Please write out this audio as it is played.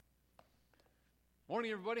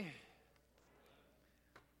Morning, everybody.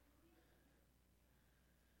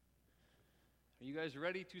 Are you guys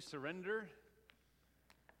ready to surrender?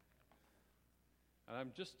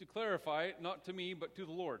 And just to clarify, not to me, but to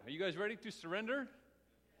the Lord. Are you guys ready to surrender?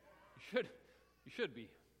 You should be.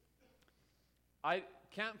 I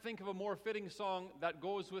can't think of a more fitting song that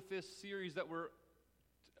goes with this series that we're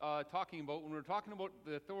talking about. When we're talking about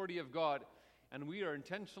the authority of God, and we are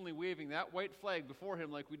intentionally waving that white flag before Him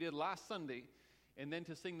like we did last Sunday, and then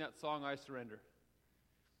to sing that song, I Surrender.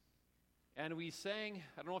 And we sang,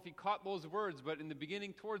 I don't know if you caught those words, but in the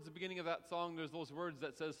beginning, towards the beginning of that song, there's those words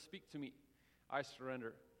that says, speak to me, I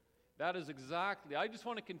surrender. That is exactly, I just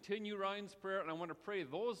want to continue Ryan's prayer, and I want to pray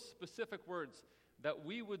those specific words, that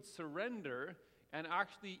we would surrender, and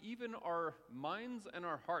actually even our minds and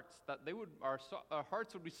our hearts, that our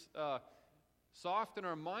hearts would be soft and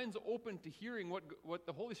our minds open to hearing what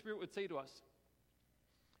the Holy Spirit would say to us.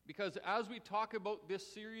 Because as we talk about this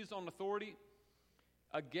series on authority,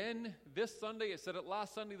 again, this Sunday, I said it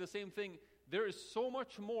last Sunday, the same thing, there is so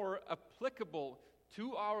much more applicable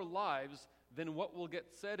to our lives than what will get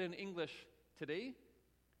said in English today,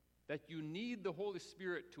 that you need the Holy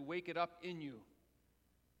Spirit to wake it up in you.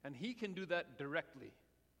 And He can do that directly.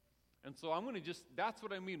 And so I'm going to that's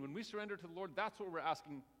what I mean. When we surrender to the Lord, that's what we're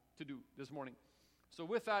asking to do this morning. So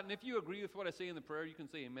with that, and if you agree with what I say in the prayer, you can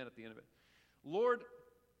say amen at the end of it. Lord,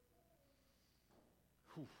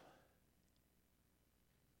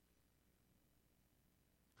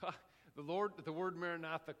 the word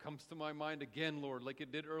Maranatha comes to my mind again, Lord, like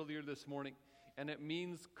it did earlier this morning. And it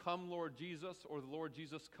means, come, Lord Jesus, or the Lord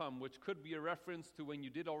Jesus come, which could be a reference to when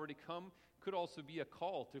you did already come, could also be a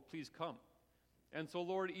call to please come. And so,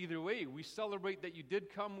 Lord, either way, we celebrate that you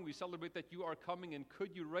did come, we celebrate that you are coming, and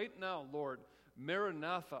could you right now, Lord,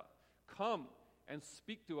 Maranatha, come and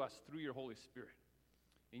speak to us through your Holy Spirit.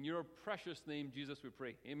 In your precious name, Jesus, we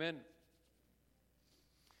pray. Amen.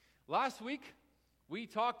 Last week, we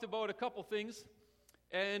talked about a couple things,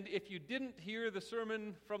 and if you didn't hear the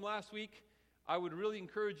sermon from last week, I would really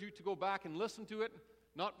encourage you to go back and listen to it,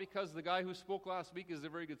 not because the guy who spoke last week is a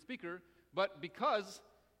very good speaker, but because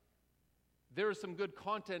there is some good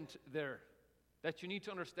content there that you need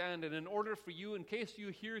to understand. And in order for you, in case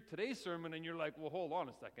you hear today's sermon and you're like, well, hold on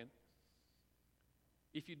a second.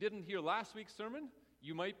 If you didn't hear last week's sermon,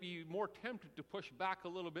 you might be more tempted to push back a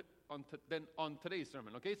little bit than on today's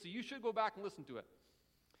sermon, okay? So you should go back and listen to it.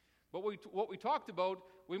 But what we talked about,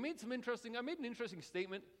 I made an interesting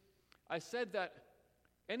statement. I said that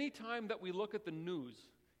anytime that we look at the news,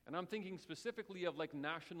 and I'm thinking specifically of like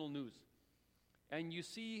national news, and you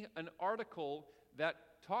see an article that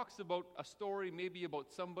talks about a story maybe about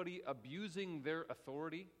somebody abusing their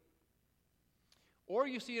authority, or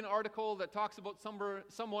you see an article that talks about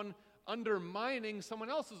someone undermining someone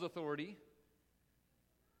else's authority,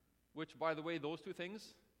 which, by the way, those two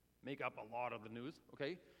things make up a lot of the news,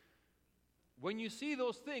 okay? When you see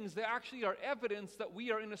those things, they actually are evidence that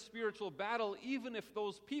we are in a spiritual battle, even if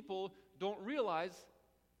those people don't realize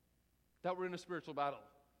that we're in a spiritual battle.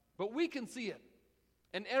 But we can see it.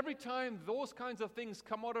 And every time those kinds of things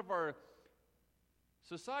come out of our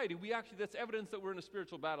society, that's evidence that we're in a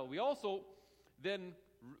spiritual battle. We also then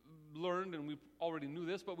learned, and we already knew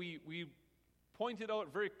this, but we pointed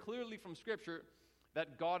out very clearly from Scripture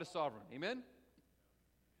that God is sovereign. Amen?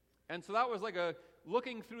 And so that was like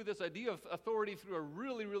looking through this idea of authority through a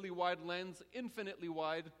really, really wide lens, infinitely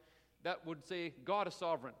wide, that would say God is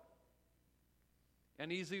sovereign.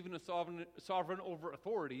 And He's even a sovereign over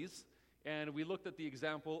authorities. And we looked at the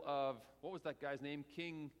example of, what was that guy's name?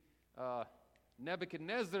 King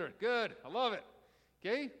Nebuchadnezzar. Good. I love it.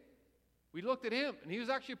 Okay? We looked at him, and he was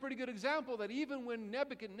actually a pretty good example that even when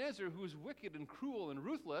Nebuchadnezzar, who is wicked and cruel and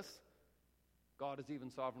ruthless, God is even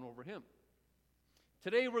sovereign over him.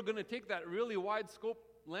 Today we're going to take that really wide scope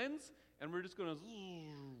lens, and we're just going to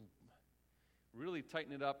really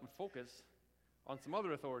tighten it up and focus on some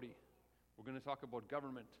other authority. We're going to talk about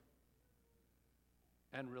government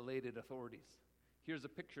and related authorities. Here's a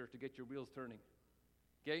picture to get your wheels turning.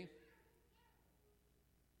 Okay?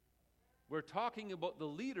 We're talking about the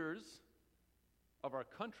leaders of our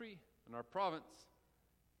country and our province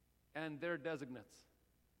and their designates.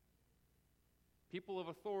 People of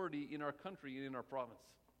authority in our country and in our province.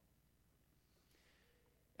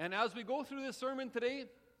 And as we go through this sermon today,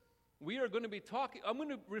 we are going to be I'm going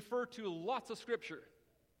to refer to lots of Scripture.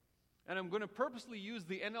 And I'm going to purposely use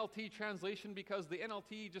the NLT translation because the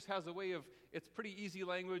NLT just has a way of, it's pretty easy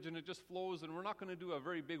language and it just flows, and we're not going to do a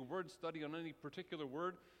very big word study on any particular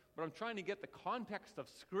word, but I'm trying to get the context of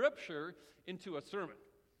Scripture into a sermon.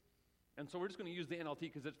 And so we're just going to use the NLT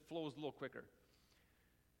because it flows a little quicker.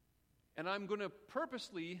 And I'm going to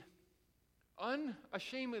purposely,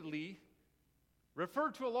 unashamedly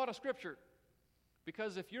refer to a lot of Scripture.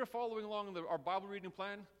 Because if you're following along our Bible reading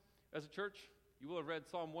plan as a church, you will have read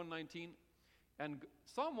Psalm 119. And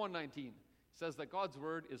Psalm 119 says that God's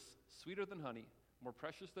word is sweeter than honey, more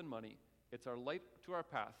precious than money. It's our light to our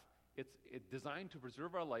path. It's designed to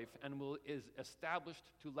preserve our life and is established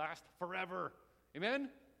to last forever. Amen?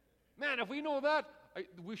 Man, if we know that,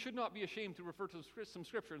 we should not be ashamed to refer to some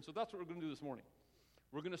Scripture. And so that's what we're going to do this morning.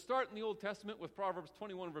 We're going to start in the Old Testament with Proverbs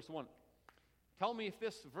 21, verse 1. Tell me if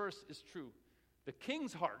this verse is true. The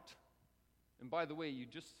king's heart, and by the way, you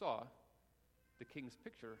just saw the king's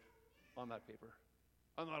picture on that paper.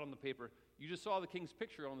 Not on the paper. You just saw the king's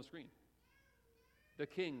picture on the screen. The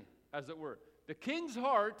king, as it were. The king's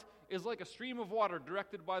heart is like a stream of water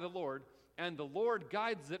directed by the Lord, and the Lord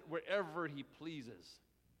guides it wherever he pleases.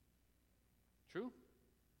 True?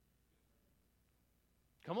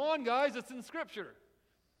 Come on, guys, it's in Scripture.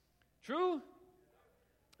 True?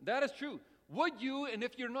 That is true. Would you, and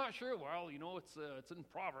if you're not sure, well, it's in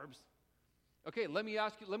Proverbs. Okay, let me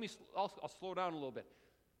ask you, I'll slow down a little bit.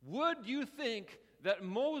 Would you think that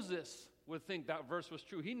Moses would think that verse was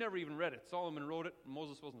true? He never even read it. Solomon wrote it.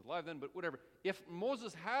 Moses wasn't alive then, but whatever. If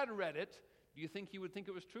Moses had read it, do you think he would think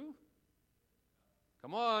it was true?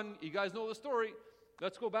 Come on, you guys know the story.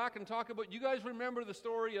 Let's go back and talk about, you guys remember the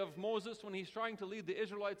story of Moses when he's trying to lead the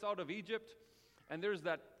Israelites out of Egypt? And there's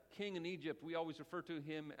that king in Egypt. We always refer to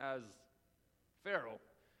him as Pharaoh.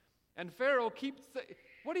 And Pharaoh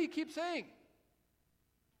what do you keep saying?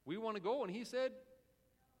 We want to go. And he said,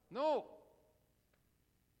 no.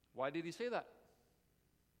 Why did he say that?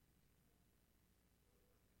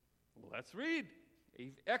 Let's read.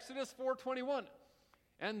 Exodus 4:21.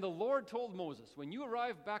 And the Lord told Moses, when you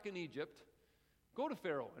arrive back in Egypt, go to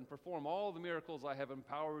Pharaoh and perform all the miracles I have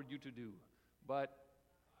empowered you to do. But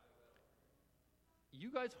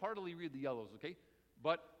you guys heartily read the yellows, okay?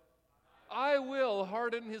 But I will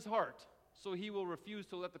harden his heart, so he will refuse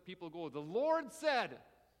to let the people go. The Lord said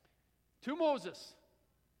to Moses,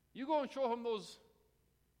 you go and show him those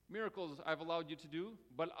miracles I've allowed you to do,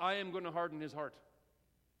 but I am going to harden his heart.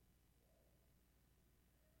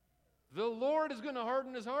 The Lord is going to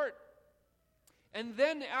harden his heart. And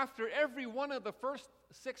then after every one of the first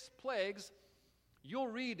 6 plagues, you'll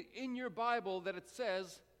read in your Bible that it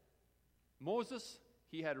says, Moses,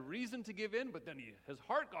 he had reason to give in, but then his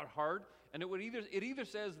heart got hard, and it either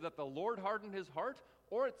says that the Lord hardened his heart,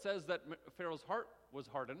 or it says that Pharaoh's heart was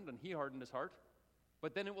hardened, and he hardened his heart.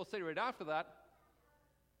 But then it will say right after that,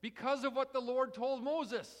 because of what the Lord told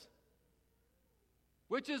Moses,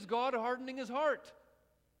 which is God hardening his heart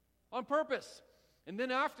on purpose. And then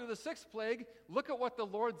after the 6th plague, look at what the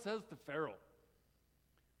Lord says to Pharaoh.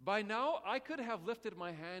 By now I could have lifted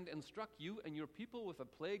my hand and struck you and your people with a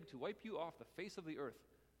plague to wipe you off the face of the earth.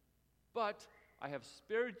 But I have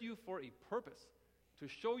spared you for a purpose, to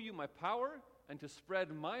show you my power and to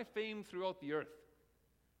spread my fame throughout the earth.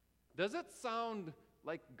 Does it sound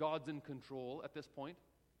like God's in control at this point?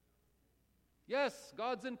 Yes,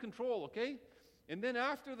 God's in control, okay? And then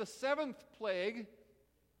after the 7th plague,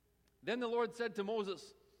 then the Lord said to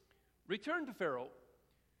Moses, return to Pharaoh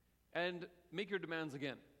and make your demands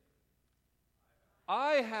again.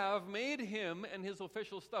 I have made him and his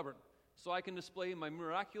officials stubborn, so I can display my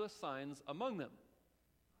miraculous signs among them.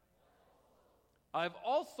 I've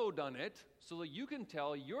also done it so that you can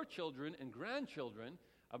tell your children and grandchildren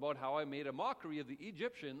about how I made a mockery of the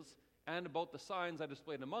Egyptians and about the signs I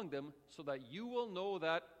displayed among them, so that you will know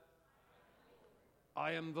that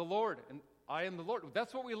I am the Lord. And I am the Lord.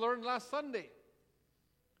 That's what we learned last Sunday.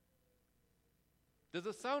 Does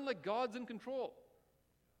it sound like God's in control?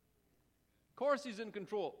 Of course he's in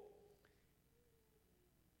control.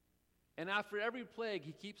 And after every plague,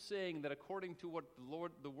 he keeps saying that according to what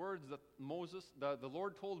the words that the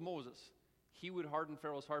Lord told Moses, he would harden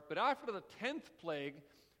Pharaoh's heart. But after the 10th plague,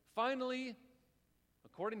 finally,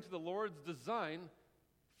 according to the Lord's design,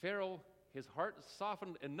 Pharaoh, his heart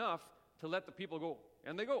softened enough to let the people go.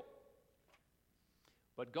 And they go.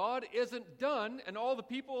 But God isn't done, and all the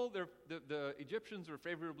people, the Egyptians are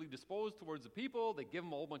favorably disposed towards the people. They give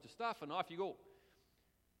them a whole bunch of stuff, and off you go.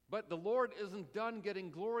 But the Lord isn't done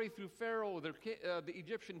getting glory through Pharaoh, the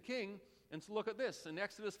Egyptian king. And so look at this. In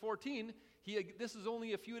Exodus 14, this is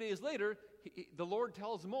only a few days later, the Lord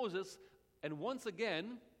tells Moses, and once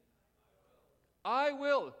again, I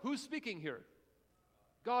will. Who's speaking here?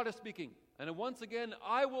 God is speaking. And once again,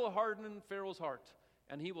 I will harden Pharaoh's heart,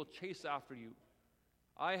 and he will chase after you.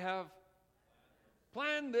 I have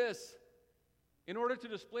planned this in order to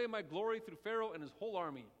display my glory through Pharaoh and his whole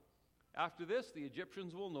army. After this, the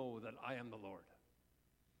Egyptians will know that I am the Lord.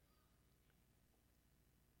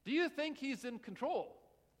 Do you think he's in control?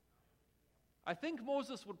 I think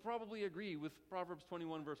Moses would probably agree with Proverbs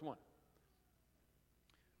 21, verse 1.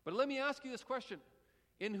 But let me ask you this question.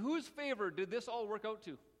 In whose favor did this all work out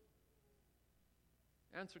to?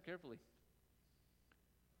 Answer carefully.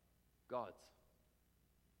 God's.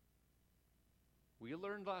 We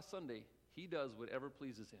learned last Sunday, he does whatever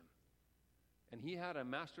pleases him. And he had a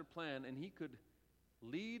master plan, and he could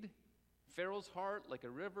lead Pharaoh's heart like a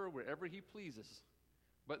river wherever he pleases.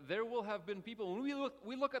 But there will have been people, when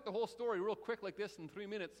we look at the whole story real quick like this in 3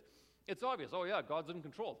 minutes, it's obvious, oh yeah, God's in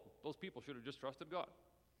control. Those people should have just trusted God.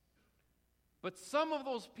 But some of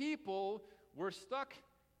those people were stuck,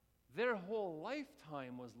 their whole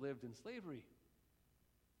lifetime was lived in slavery.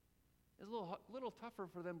 It's a little tougher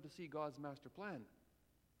for them to see God's master plan.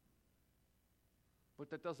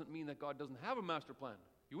 But that doesn't mean that God doesn't have a master plan.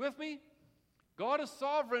 You with me? God is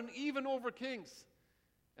sovereign even over kings,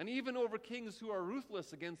 and even over kings who are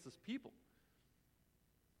ruthless against his people.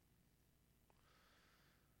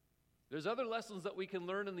 There's other lessons that we can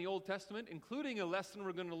learn in the Old Testament, including a lesson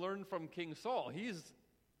we're going to learn from King Saul. He's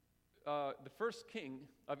the first king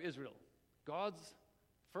of Israel, God's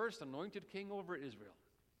first anointed king over Israel.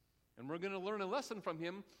 And we're going to learn a lesson from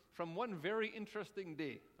him from one very interesting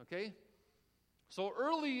day, okay? So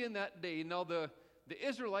early in that day, now the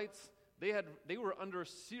Israelites, they were under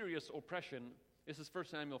serious oppression. This is 1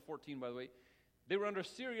 Samuel 14, by the way. They were under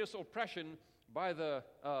serious oppression by the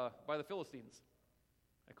Philistines.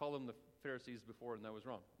 I called them the Pharisees before, and that was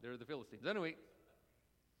wrong. They're the Philistines. Anyway,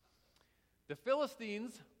 the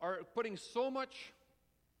Philistines are putting so much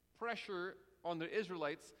pressure on the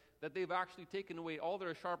Israelites that they've actually taken away all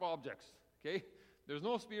their sharp objects, okay? There's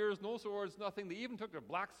no spears, no swords, nothing. They even took their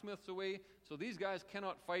blacksmiths away, so these guys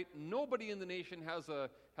cannot fight. Nobody in the nation has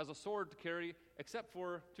a sword to carry except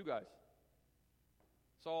for two guys,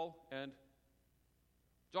 Saul and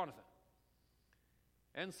Jonathan.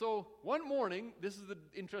 And so one morning, this is the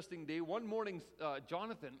interesting day, one morning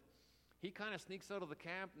Jonathan, he kind of sneaks out of the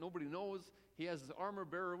camp. Nobody knows. He has his armor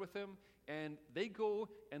bearer with him, and they go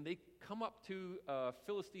and they come up to a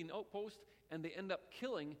Philistine outpost, and they end up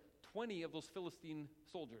killing 20 of those Philistine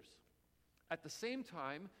soldiers. At the same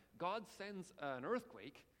time, God sends an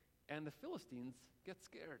earthquake, and the Philistines get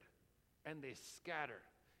scared, and they scatter.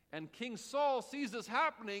 And King Saul sees this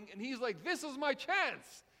happening, and he's like, this is my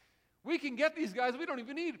chance. We can get these guys. We don't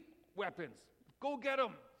even need weapons. Go get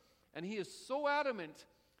them. And he is so adamant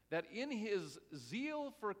that in his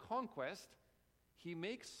zeal for conquest, he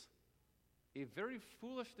makes a very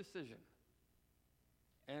foolish decision.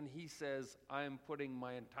 And he says, I am putting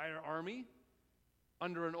my entire army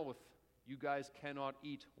under an oath. You guys cannot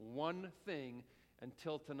eat one thing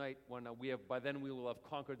until tonight, when by then we will have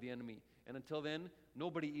conquered the enemy. And until then,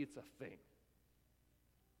 nobody eats a thing.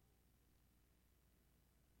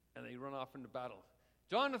 And they run off into battle.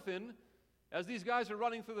 Jonathan, as these guys are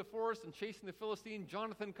running through the forest and chasing the Philistine,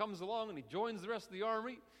 Jonathan comes along and he joins the rest of the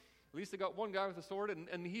army. At least they got one guy with a sword, and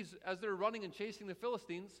as they're running and chasing the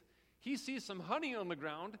Philistines, he sees some honey on the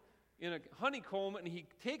ground in a honeycomb, and he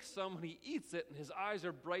takes some and he eats it, and his eyes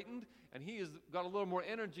are brightened, and he has got a little more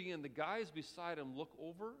energy, and the guys beside him look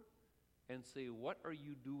over and say, what are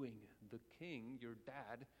you doing? The king, your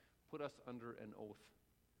dad, put us under an oath.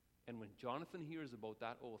 And when Jonathan hears about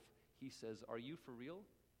that oath, he says, are you for real?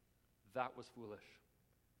 That was foolish.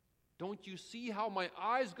 Don't you see how my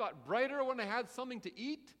eyes got brighter when I had something to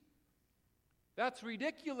eat? That's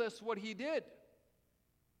ridiculous what he did.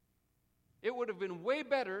 It would have been way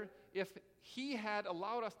better if he had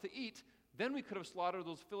allowed us to eat. Then we could have slaughtered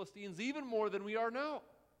those Philistines even more than we are now.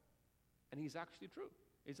 And he's actually true.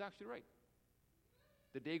 He's actually right.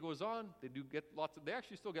 The day goes on. They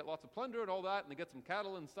actually still get lots of plunder and all that, and they get some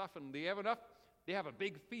cattle and stuff, and they have enough. They have a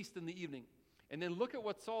big feast in the evening. And then look at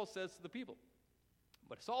what Saul says to the people.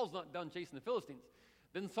 But Saul's not done chasing the Philistines.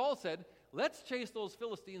 Then Saul said, let's chase those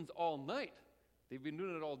Philistines all night. They've been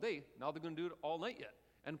doing it all day. Now they're going to do it all night yet.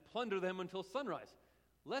 And plunder them until sunrise.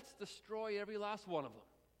 Let's destroy every last one of them.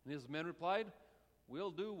 And his men replied,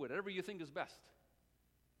 we'll do whatever you think is best.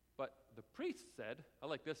 But the priest said, I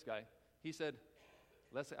like this guy. He said,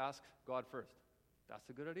 let's ask God first. That's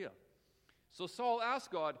a good idea. So Saul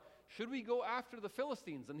asked God, should we go after the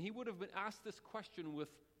Philistines? And he would have been asked this question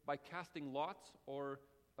by casting lots or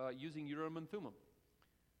using Urim and Thummim.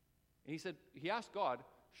 And he asked God,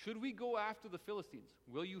 should we go after the Philistines?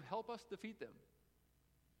 Will you help us defeat them?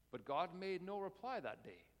 But God made no reply that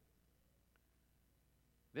day.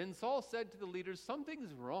 Then Saul said to the leaders,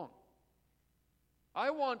 something's wrong.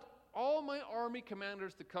 I want all my army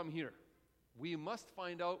commanders to come here. We must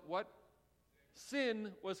find out what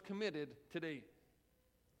sin was committed today.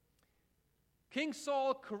 King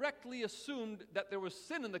Saul correctly assumed that there was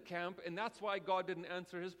sin in the camp, and that's why God didn't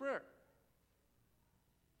answer his prayer.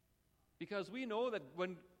 Because we know that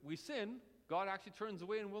when we sin, God actually turns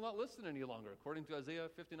away and will not listen any longer, according to Isaiah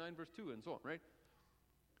 59, verse 2, and so on, right?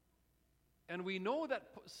 And we know that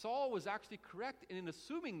Saul was actually correct in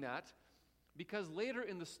assuming that, because later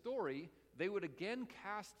in the story, they would again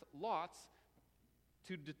cast lots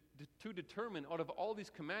to determine, out of all these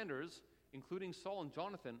commanders, including Saul and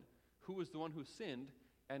Jonathan, who was the one who sinned.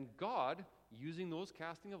 And God, using those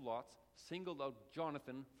casting of lots, singled out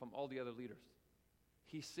Jonathan from all the other leaders.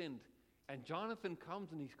 He sinned. And Jonathan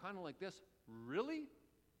comes and he's kind of like this, really?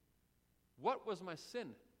 What was my sin?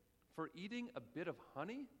 For eating a bit of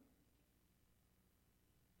honey?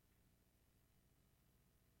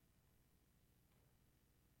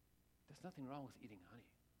 There's nothing wrong with eating honey.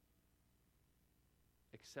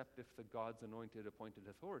 Except if the God's anointed, appointed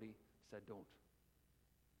authority said don't.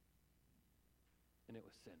 And it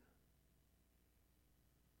was sin.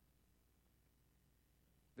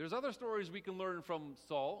 There's other stories we can learn from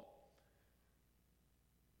Saul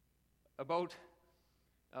about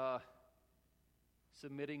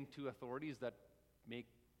submitting to authorities that make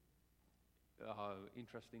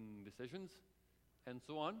interesting decisions and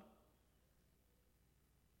so on.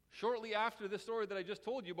 Shortly after this story that I just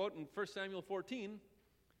told you about in 1 Samuel 14,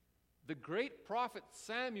 the great prophet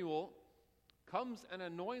Samuel comes and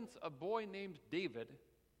anoints a boy named David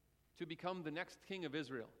to become the next king of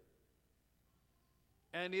Israel.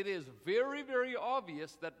 And it is very, very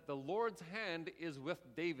obvious that the Lord's hand is with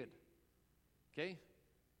David. Okay?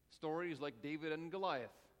 Stories like David and Goliath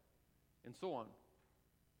and so on.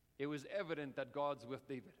 It was evident that God's with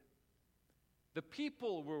David. The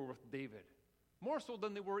people were with David, more so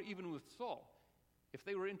than they were even with Saul. If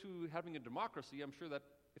they were into having a democracy, I'm sure that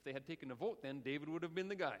if they had taken a vote then, David would have been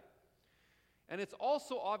the guy. And it's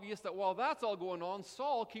also obvious that while that's all going on,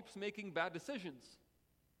 Saul keeps making bad decisions.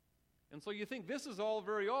 And so you think this is all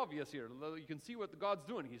very obvious here. You can see what God's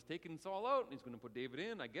doing. He's taking Saul out, and he's going to put David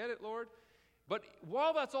in. I get it, Lord. But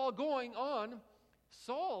while that's all going on,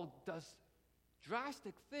 Saul does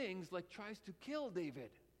drastic things like tries to kill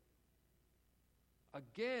David.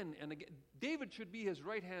 Again and again. David should be his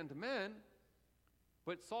right-hand man,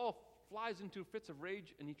 but Saul flies into fits of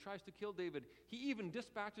rage and he tries to kill David. He even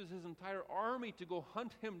dispatches his entire army to go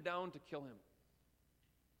hunt him down to kill him.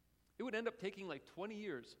 It would end up taking like 20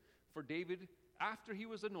 years for David, after he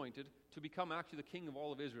was anointed, to become actually the king of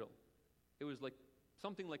all of Israel. It was like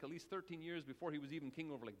something like at least 13 years before he was even king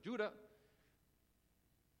over like Judah.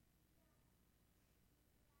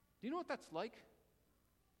 Do you know what that's like?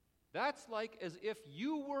 That's like as if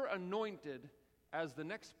you were anointed as the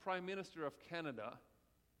next Prime Minister of Canada,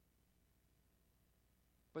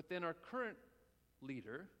 but then our current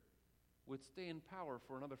leader would stay in power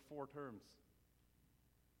for another 4 terms.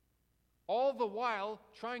 All the while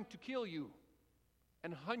trying to kill you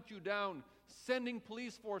and hunt you down, sending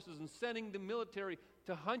police forces and sending the military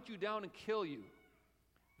to hunt you down and kill you.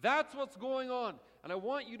 That's what's going on. And I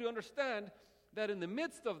want you to understand that in the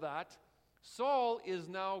midst of that, Saul is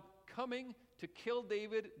now coming to kill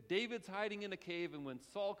David. David's hiding in a cave, and when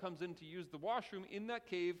Saul comes in to use the washroom in that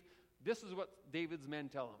cave, this is what David's men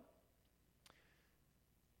tell him.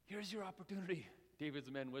 Here's your opportunity, David's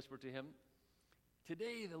men whisper to him.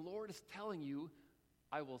 Today the Lord is telling you,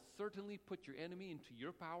 I will certainly put your enemy into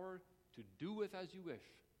your power to do with as you wish.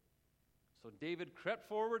 So David crept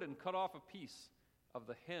forward and cut off a piece of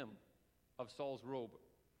the hem of Saul's robe.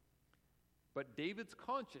 But David's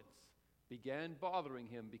conscience began bothering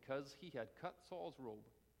him because he had cut Saul's robe.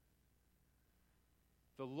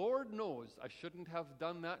 The Lord knows I shouldn't have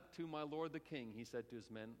done that to my lord the king, he said to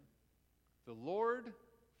his men. The Lord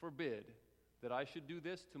forbid that I should do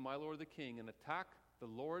this to my lord the king and attack the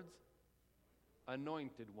Lord's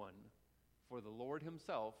anointed one, for the Lord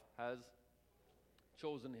himself has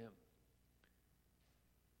chosen him.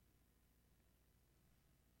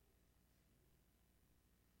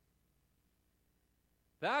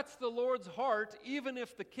 That's the Lord's heart, even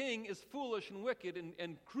if the king is foolish and wicked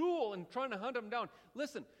and cruel and trying to hunt him down.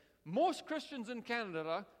 Listen, most Christians in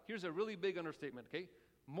Canada, here's a really big understatement, okay?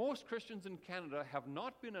 Most Christians in Canada have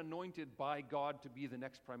not been anointed by God to be the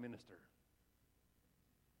next prime minister.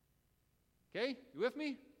 Okay? You with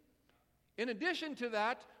me? In addition to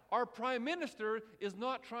that, our prime minister is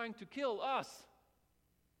not trying to kill us.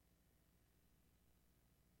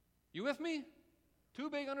 You with me? 2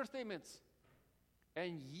 big understatements.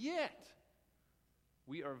 And yet,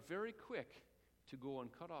 we are very quick to go and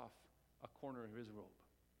cut off a corner of his robe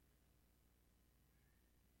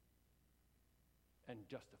and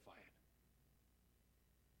justify it.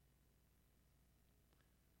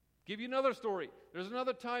 Give you another story. There's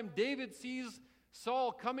another time David sees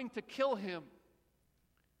Saul coming to kill him.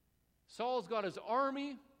 Saul's got his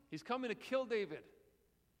army. He's coming to kill David.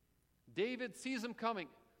 David sees him coming.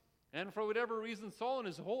 And for whatever reason, Saul and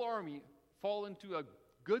his whole army fall into a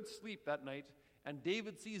good sleep that night. And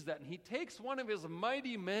David sees that. And he takes one of his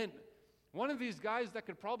mighty men, one of these guys that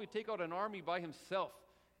could probably take out an army by himself,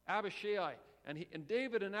 Abishai. And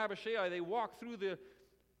David and Abishai, they walk through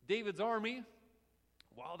David's army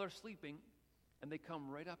while they're sleeping. And they come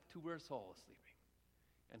right up to where Saul is sleeping.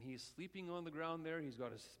 And he's sleeping on the ground there. He's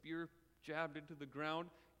got his spear jabbed into the ground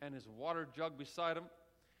and his water jug beside him.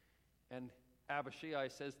 And Abishai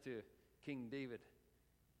says to King David,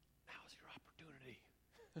 "Now's your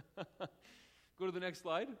opportunity." Go to the next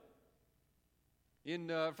slide. In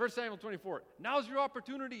 1 Samuel 24, "Now's your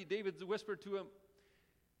opportunity," David whispered to him.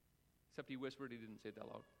 Except he whispered, he didn't say it that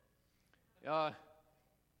loud.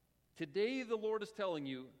 "Today the Lord is telling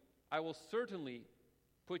you, I will certainly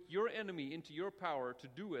put your enemy into your power to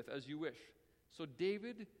do with as you wish." So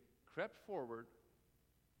David crept forward.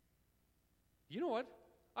 You know what?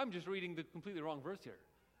 I'm just reading the completely wrong verse here.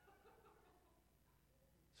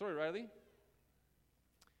 Sorry, Riley.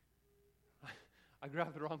 I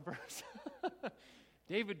grabbed the wrong verse.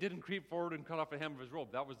 David didn't creep forward and cut off the hem of his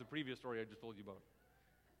robe. That was the previous story I just told you about.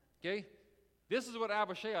 Okay? This is what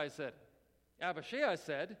Abishai said. Abishai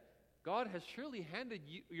said, "God has surely handed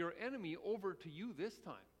your enemy over to you this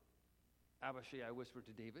time." Abishai whispered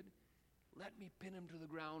to David, "Let me pin him to the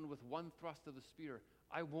ground with one thrust of the spear.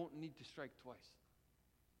 I won't need to strike twice."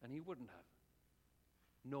 And he wouldn't have.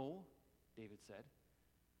 "No," David said,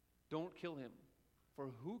 "don't kill him, for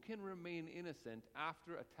who can remain innocent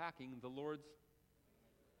after attacking the Lord's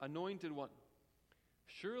anointed one?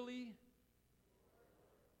 Surely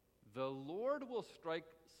the Lord will strike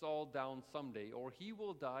Saul down someday, or he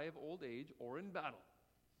will die of old age or in battle.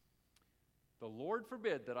 The Lord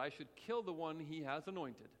forbid that I should kill the one he has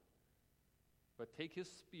anointed. But take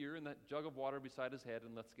his spear and that jug of water beside his head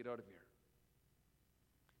and let's get out of here."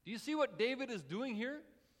 Do you see what David is doing here?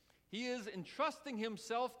 He is entrusting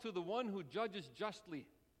himself to the one who judges justly.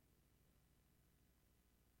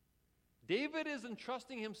 David is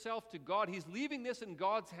entrusting himself to God. He's leaving this in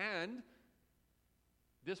God's hand,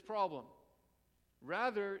 this problem,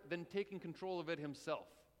 rather than taking control of it himself,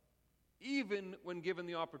 even when given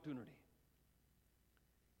the opportunity.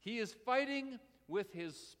 He is fighting with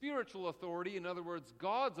his spiritual authority, in other words,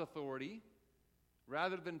 God's authority,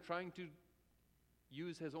 rather than trying to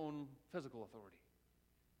use his own physical authority.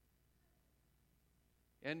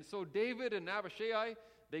 And so David and Abishai,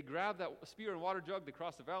 they grab that spear and water jug, they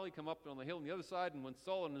cross the valley, come up on the hill on the other side, and when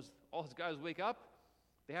Saul and all his guys wake up,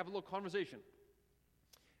 they have a little conversation.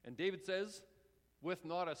 And David says, with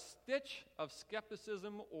not a stitch of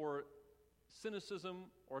skepticism or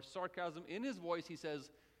cynicism or sarcasm in his voice, he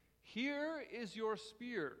says, "Here is your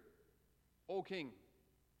spear, O king."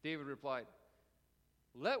 David replied,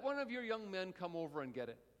 "Let one of your young men come over and get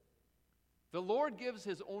it. The Lord gives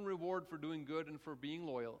his own reward for doing good and for being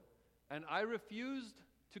loyal, and I refused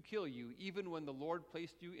to kill you even when the Lord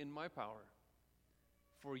placed you in my power.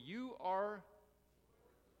 For you are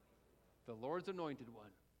the Lord's anointed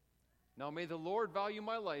one. Now may the Lord value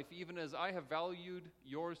my life even as I have valued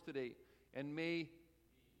yours today, and may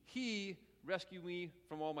he rescue me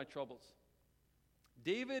from all my troubles."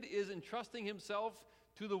 David is entrusting himself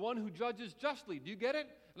to the one who judges justly. Do you get it?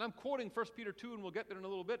 And I'm quoting 1 Peter 2, and we'll get there in a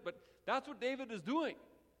little bit, but that's what David is doing.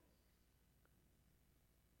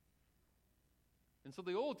 And so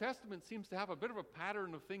the Old Testament seems to have a bit of a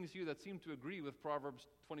pattern of things here that seem to agree with Proverbs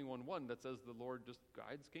 21:1 that says the Lord just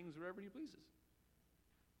guides kings wherever he pleases.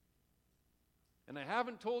 And I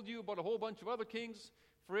haven't told you about a whole bunch of other kings.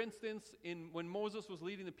 For instance, when Moses was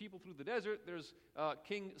leading the people through the desert, there's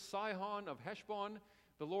King Sihon of Heshbon.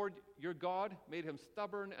 The Lord, your God, made him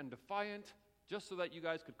stubborn and defiant just so that you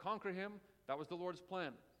guys could conquer him. That was the Lord's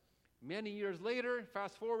plan. Many years later,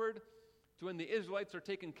 fast forward to when the Israelites are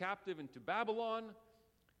taken captive into Babylon.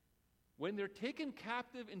 When they're taken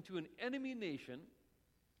captive into an enemy nation,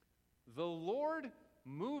 the Lord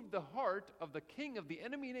moved the heart of the king of the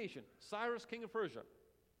enemy nation, Cyrus, king of Persia,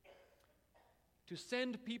 to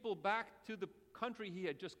send people back to the country he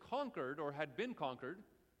had just conquered or had been conquered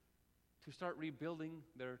to start rebuilding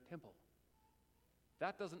their temple.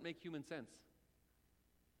 That doesn't make human sense.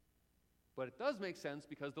 But it does make sense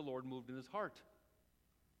because the Lord moved in his heart.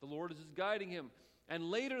 The Lord is just guiding him. And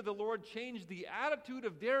later the Lord changed the attitude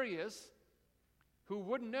of Darius, who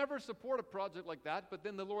would never support a project like that, but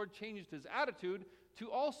then the Lord changed his attitude to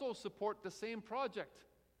also support the same project.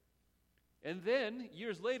 And then,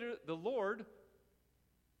 years later, the Lord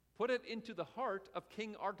put it into the heart of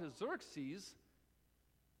King Artaxerxes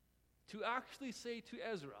to actually say to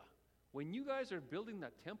Ezra, when you guys are building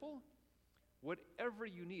that temple, whatever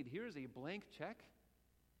you need, here's a blank check,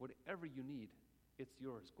 whatever you need, it's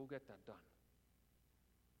yours. Go get that done.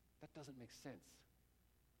 That doesn't make sense.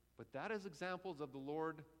 But that is examples of the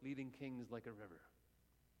Lord leading kings like a river.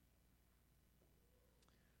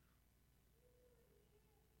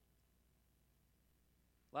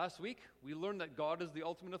 Last week, we learned that God is the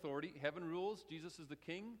ultimate authority. Heaven rules. Jesus is the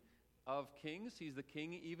King of kings. He's the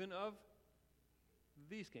King even of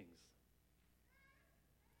these kings.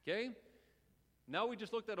 Okay? Now we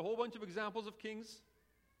just looked at a whole bunch of examples of kings.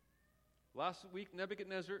 Last week,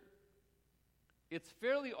 Nebuchadnezzar. It's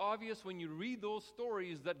fairly obvious when you read those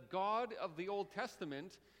stories that God of the Old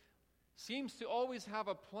Testament seems to always have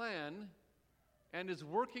a plan and is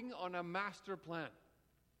working on a master plan.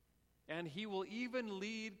 And he will even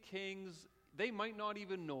lead kings, they might not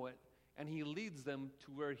even know it, and he leads them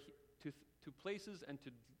to to places and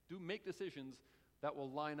to make decisions that will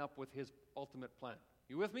line up with his ultimate plan.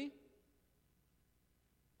 You with me?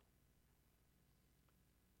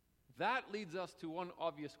 That leads us to one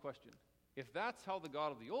obvious question. If that's how the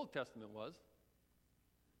God of the Old Testament was,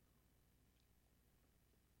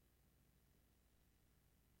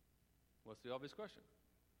 what's the obvious question?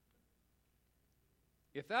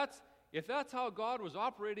 If that's how God was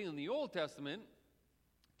operating in the Old Testament,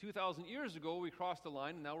 2,000 years ago we crossed the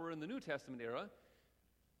line and now we're in the New Testament era,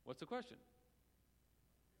 what's the question?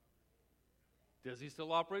 Does he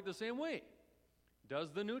still operate the same way?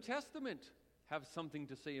 Does the New Testament have something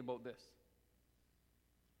to say about this?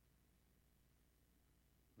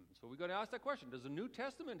 So we got to ask that question. Does the New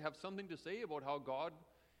Testament have something to say about how God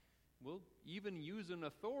will even use an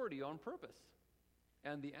authority on purpose?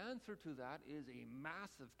 And the answer to that is a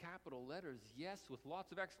massive capital letters yes with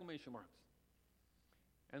lots of exclamation marks.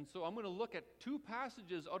 And so I'm going to look at two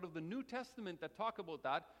passages out of the New Testament that talk about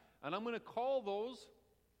that, and I'm going to call those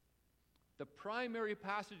the primary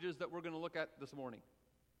passages that we're going to look at this morning.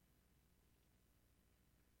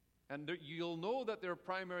 And you'll know that they're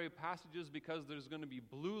primary passages because there's going to be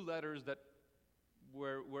blue letters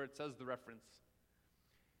where it says the reference.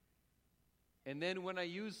 And then when I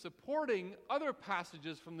use supporting other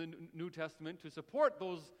passages from the New Testament to support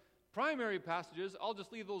those primary passages, I'll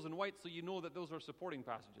just leave those in white so you know that those are supporting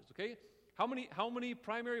passages, okay? How many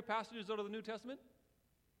primary passages out of the New Testament?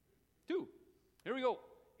 2. Here we go.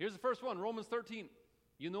 Here's the first one, Romans 13.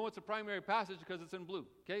 You know it's a primary passage because it's in blue,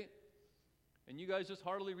 okay? And you guys just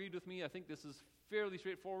heartily read with me. I think this is fairly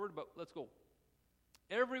straightforward, but let's go.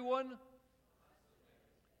 Everyone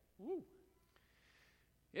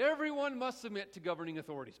must submit to governing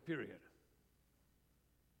authorities, period.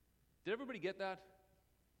 Did everybody get that?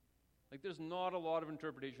 Like, there's not a lot of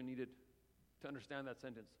interpretation needed to understand that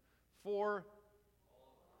sentence. For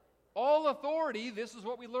all authority, this is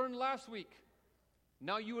what we learned last week.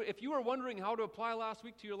 Now, if you were wondering how to apply last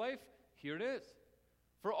week to your life, here it is.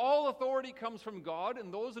 For all authority comes from God,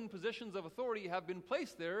 and those in positions of authority have been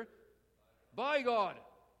placed there by God.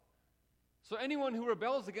 So anyone who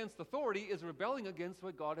rebels against authority is rebelling against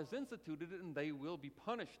what God has instituted, and they will be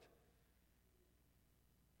punished.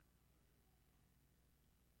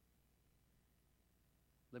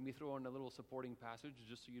 Let me throw in a little supporting passage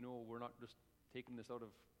just so you know we're not just taking this out of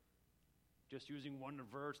just using one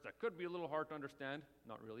verse that could be a little hard to understand.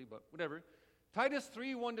 Not really, but whatever. Titus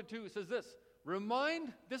 3, 1-2 says this.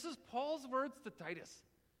 This is Paul's words to Titus.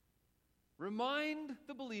 Remind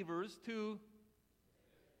the believers to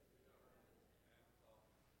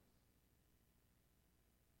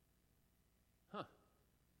It's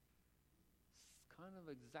kind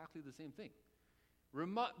of exactly the same thing.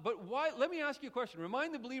 But why? Let me ask you a question.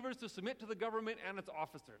 Remind the believers to submit to the government and its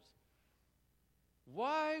officers.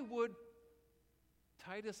 Why would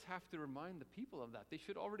Titus have to remind the people of that? They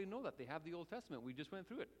should already know that. They have the Old Testament. We just went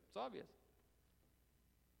through it. It's obvious.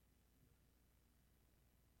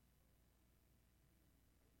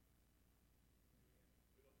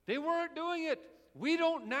 They weren't doing it. We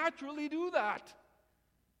don't naturally do that.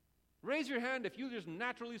 Raise your hand if you just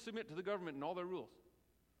naturally submit to the government and all their rules.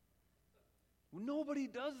 Nobody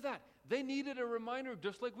does that. They needed a reminder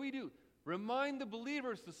just like we do. Remind the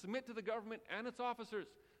believers to submit to the government and its officers.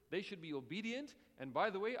 They should be obedient. And by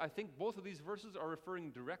the way, I think both of these verses are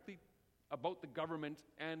referring directly about the government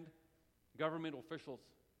and government officials.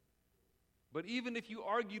 But even if you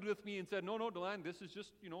argued with me and said, no, Deland, this is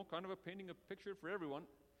just, kind of painting a picture for everyone,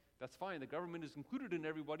 that's fine. The government is included in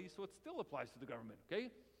everybody, so it still applies to the government,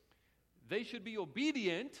 okay? They should be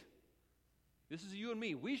obedient. This is you and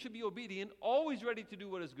me. We should be obedient, always ready to do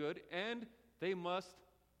what is good, and they must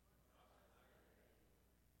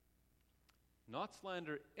not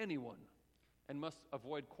slander anyone and must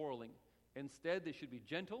avoid quarreling. Instead, they should be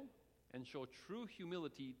gentle and show true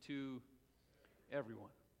humility to everyone.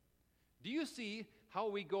 Do you see how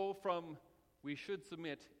we go from we should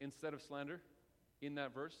submit instead of slander in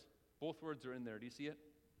that verse? Both words are in there. Do you see it?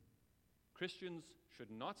 Christians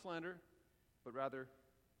should not slander, but rather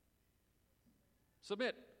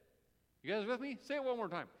submit. You guys with me? Say it one more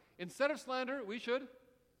time. Instead of slander, we should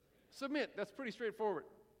submit. That's pretty straightforward.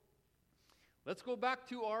 Let's go back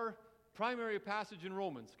to our primary passage in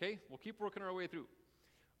Romans, okay? We'll keep working our way through.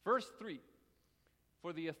 Verse 3.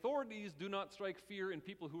 For the authorities do not strike fear in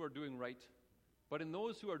people who are doing right, but in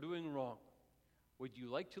those who are doing wrong. Would you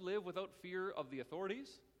like to live without fear of the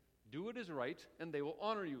authorities? Do what is right, and they will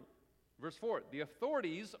honor you. Verse 4. The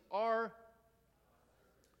authorities are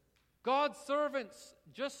God's servants,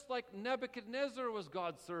 just like Nebuchadnezzar was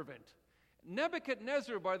God's servant.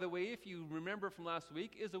 Nebuchadnezzar, by the way, if you remember from last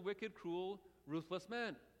week, is a wicked, cruel, ruthless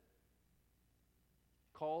man,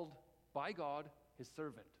 called by God his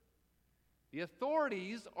servant. The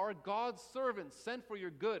authorities are God's servants, sent for your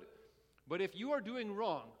good. But if you are doing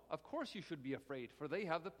wrong, of course you should be afraid, for they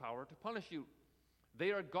have the power to punish you.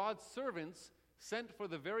 They are God's servants, sent for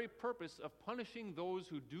the very purpose of punishing those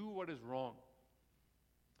who do what is wrong.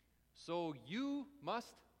 So you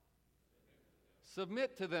must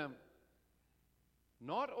submit to them,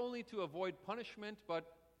 not only to avoid punishment, but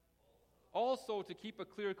also to keep a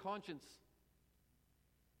clear conscience.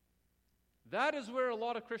 That is where a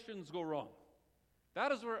lot of Christians go wrong.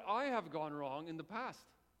 That is where I have gone wrong in the past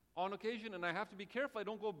on occasion, and I have to be careful I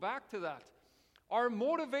don't go back to that. Our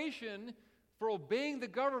motivation for obeying the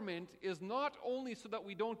government is not only so that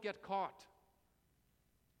we don't get caught.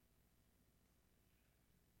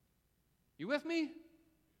 You with me?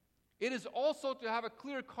 It is also to have a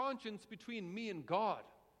clear conscience between me and God.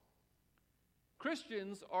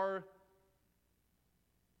 Christians are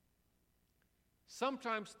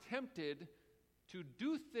sometimes tempted to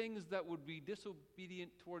do things that would be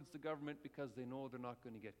disobedient towards the government because they know they're not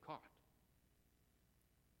going to get caught.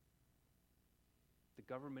 The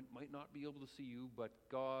government might not be able to see you, but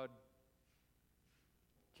God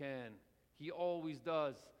can. He always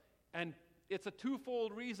does. And it's a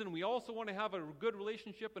twofold reason. We also want to have a good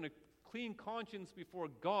relationship and a clean conscience before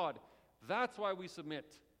God. That's why we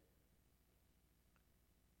submit.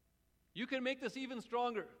 You can make this even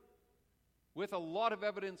stronger with a lot of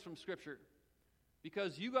evidence from Scripture.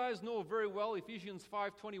 Because you guys know very well Ephesians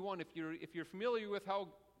 5:21. If you're familiar with how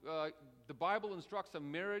the Bible instructs a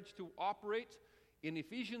marriage to operate, in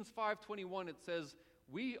Ephesians 5:21 it says,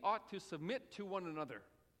 we ought to submit to one another.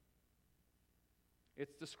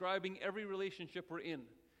 It's describing every relationship we're in.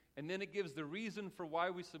 And then it gives the reason for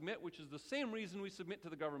why we submit, which is the same reason we submit to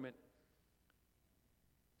the government.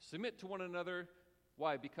 Submit to one another.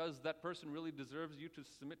 Why? Because that person really deserves you to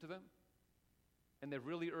submit to them? And they've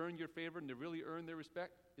really earned your favor and they've really earned their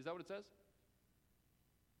respect? Is that what it says?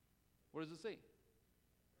 What does it say?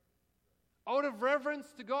 Out of reverence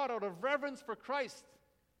to God, out of reverence for Christ.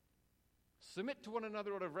 Submit to one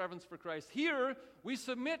another out of reverence for Christ. Here, we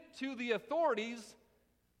submit to the authorities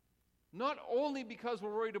not only because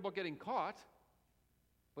we're worried about getting caught,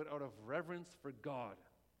 but out of reverence for God.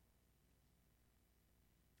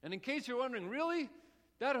 And in case you're wondering, really?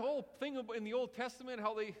 That whole thing in the Old Testament,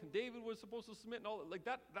 how David was supposed to submit and all like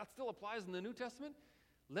that still applies in the New Testament?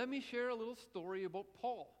 Let me share a little story about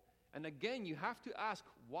Paul. And again, you have to ask,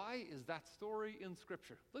 why is that story in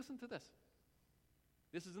Scripture? Listen to this.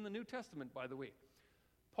 This is in the New Testament, by the way.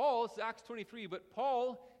 Paul, it's Acts 23, but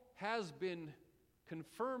Paul has been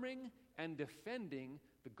confirming and defending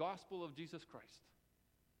the gospel of Jesus Christ.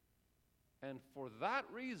 And for that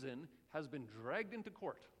reason, has been dragged into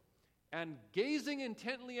court. And gazing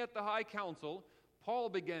intently at the high council, Paul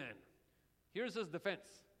began. Here's his defense.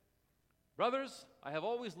 Brothers, I have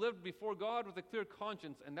always lived before God with a clear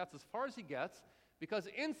conscience, and that's as far as he gets, because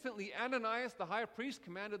instantly Ananias, the high priest,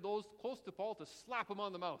 commanded those close to Paul to slap him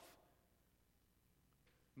on the mouth.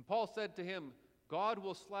 And Paul said to him, God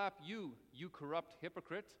will slap you, you corrupt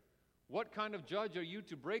hypocrite. What kind of judge are you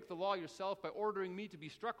to break the law yourself by ordering me to be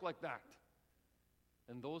struck like that?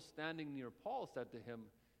 And those standing near Paul said to him,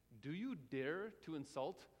 do you dare to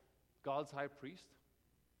insult God's high priest?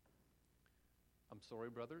 I'm sorry,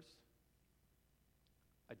 brothers.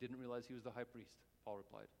 I didn't realize he was the high priest, Paul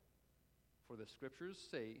replied. For the scriptures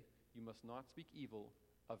say you must not speak evil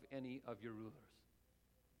of any of your rulers.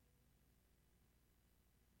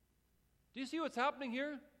 Do you see what's happening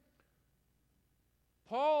here?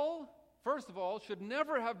 Paul, first of all, should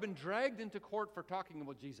never have been dragged into court for talking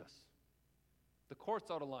about Jesus. The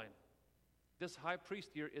court's out of line. This high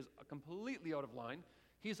priest here is completely out of line.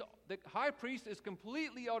 The high priest is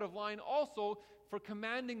completely out of line also for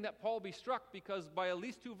commanding that Paul be struck, because by at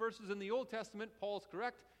least 2 verses in the Old Testament, Paul's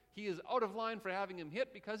correct. He is out of line for having him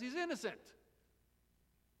hit because he's innocent.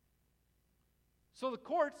 So the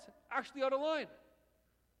court's actually out of line.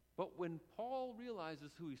 But when Paul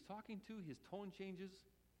realizes who he's talking to, his tone changes,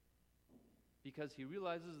 because he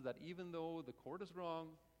realizes that even though the court is wrong,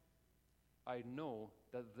 I know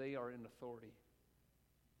that they are in authority.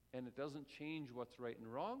 And it doesn't change what's right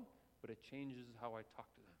and wrong, but it changes how I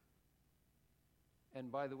talk to them.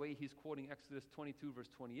 And by the way, he's quoting Exodus 22, verse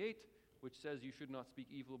 28, which says you should not speak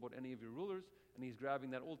evil about any of your rulers, and he's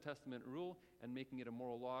grabbing that Old Testament rule and making it a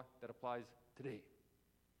moral law that applies today.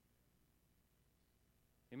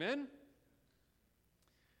 Amen?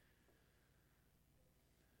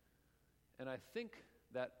 And I think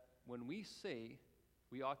that when we say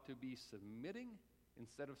we ought to be submitting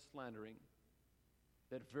instead of slandering,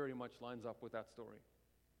 that very much lines up with that story.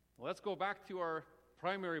 Well, let's go back to our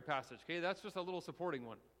primary passage, okay? That's just a little supporting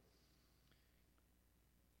one.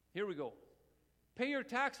 Here we go. Pay your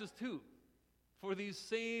taxes too, for these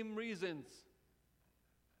same reasons.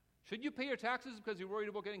 Should you pay your taxes because you're worried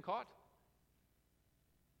about getting caught?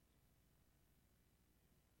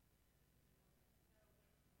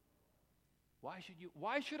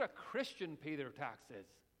 Why should a Christian pay their taxes?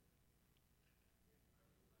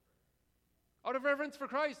 Out of reverence for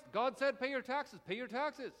Christ. God said, pay your taxes. Pay your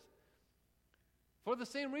taxes. For the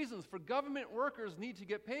same reasons. For government workers need to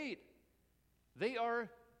get paid. They are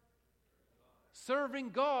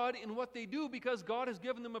serving God in what they do because God has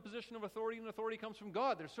given them a position of authority, and authority comes from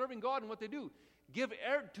God. They're serving God in what they do. Give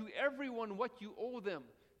to everyone what you owe them.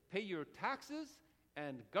 Pay your taxes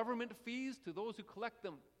and government fees to those who collect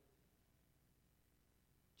them.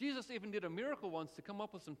 Jesus even did a miracle once to come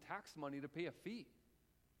up with some tax money to pay a fee.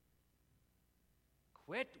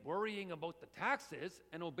 Quit worrying about the taxes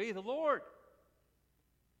and obey the Lord.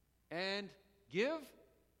 And give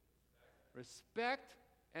respect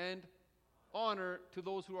and honor to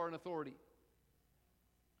those who are in authority.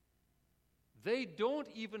 They don't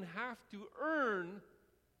even have to earn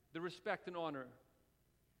the respect and honor.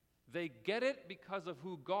 They get it because of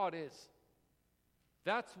who God is.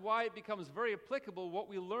 That's why it becomes very applicable what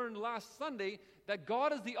we learned last Sunday, that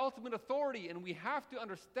God is the ultimate authority, and we have to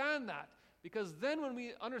understand that. Because then when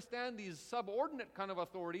we understand these subordinate kind of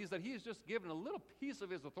authorities that He has just given a little piece of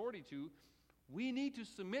His authority to, we need to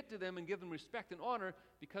submit to them and give them respect and honor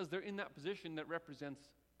because they're in that position that represents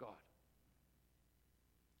God.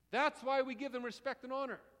 That's why we give them respect and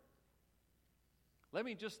honor. Let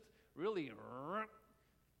me just really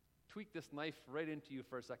tweak this knife right into you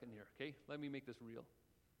for a second here, okay? Let me make this real.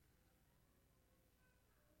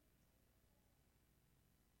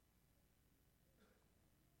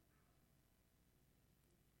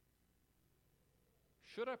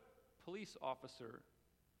 Should a police officer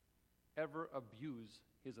ever abuse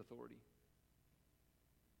his authority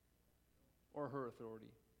or her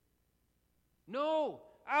authority? No,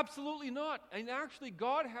 absolutely not. And actually,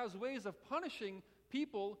 God has ways of punishing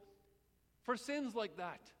people for sins like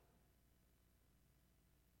that.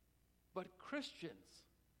 But Christians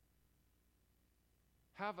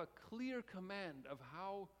have a clear command of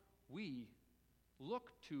how we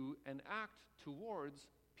look to and act towards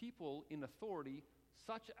people in authority,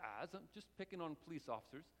 such as, I'm just picking on police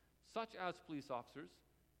officers, such as police officers,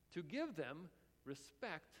 to give them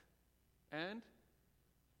respect and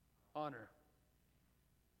honor.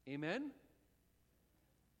 Amen?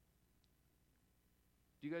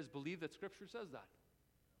 Do you guys believe that Scripture says that?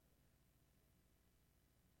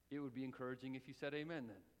 It would be encouraging if you said amen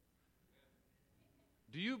then.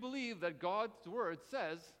 Do you believe that God's Word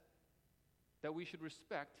says that we should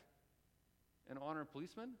respect and honor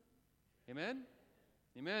policemen? Amen?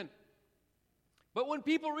 Amen. But when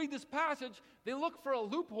people read this passage, they look for a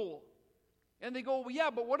loophole. And they go, well, yeah,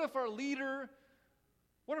 but what if our leader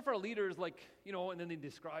is like, and then they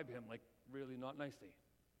describe him like really not nicely.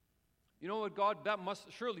 You know what, God,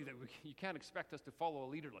 you can't expect us to follow a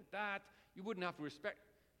leader like that. You wouldn't have to respect.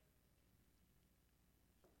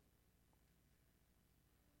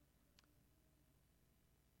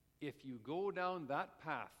 If you go down that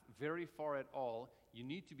path very far at all, you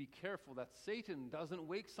need to be careful that Satan doesn't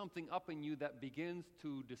wake something up in you that begins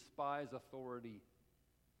to despise authority.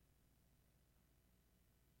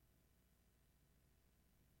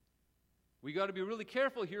 We got to be really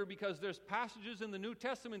careful here because there's passages in the New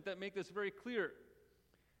Testament that make this very clear.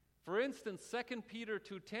 For instance, 2 Peter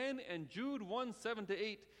 2:10 and Jude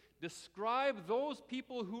 1:7-8 describe those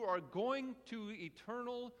people who are going to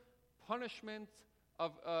eternal punishment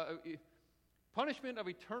of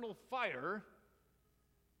eternal fire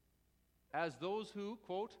as those who,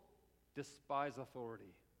 quote, despise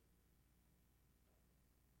authority.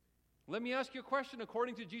 Let me ask you a question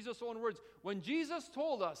according to Jesus' own words. When Jesus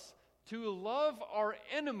told us to love our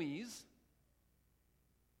enemies,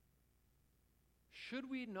 should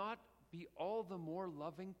we not be all the more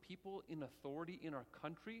loving people in authority in our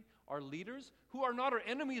country, our leaders, who are not our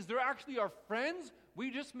enemies? They're actually our friends.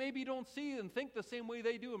 We just maybe don't see and think the same way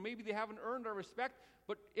they do, and maybe they haven't earned our respect.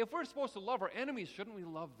 But if we're supposed to love our enemies, shouldn't we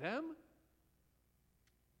love them?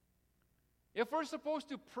 If we're supposed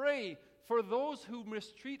to pray for those who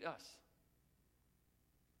mistreat us,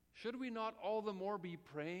 should we not all the more be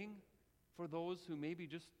praying for those who maybe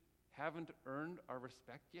just haven't earned our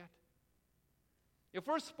respect yet? If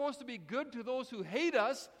we're supposed to be good to those who hate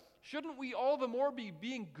us, shouldn't we all the more be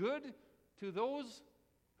being good to those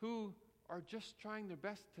who are just trying their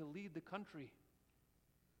best to lead the country,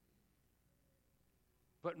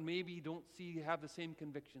 but maybe don't have the same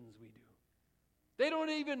convictions we do? They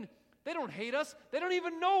don't hate us. They don't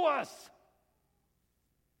even know us.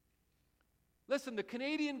 Listen, the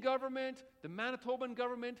Canadian government, the Manitoban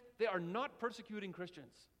government, they are not persecuting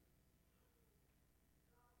Christians.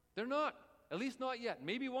 They're not. At least not yet.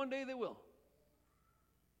 Maybe one day they will.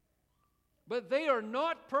 But they are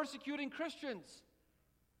not persecuting Christians.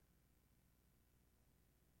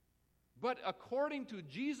 But according to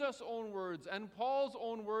Jesus' own words and Paul's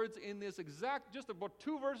own words in this exact, just about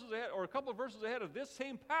 2 verses ahead, or a couple of verses ahead of this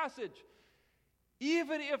same passage,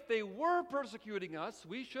 even if they were persecuting us,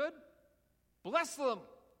 we should bless them.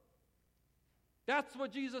 That's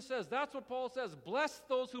what Jesus says. That's what Paul says. Bless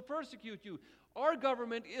those who persecute you. Our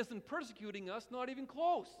government isn't persecuting us, not even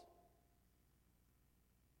close.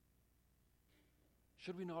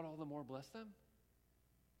 Should we not all the more bless them?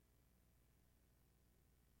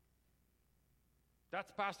 That's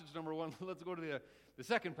passage number 1. Let's go to the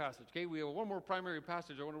second passage. Okay, we have one more primary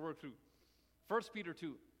passage I want to work through. 1 Peter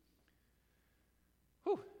 2.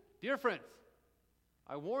 Dear friends,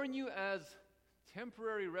 I warn you as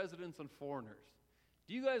temporary residents and foreigners.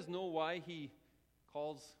 Do you guys know why he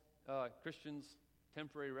calls Christians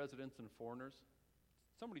temporary residents and foreigners?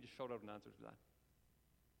 Somebody just shout out an answer to that.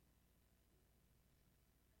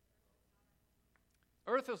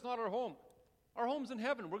 Earth is not our home. Our home's in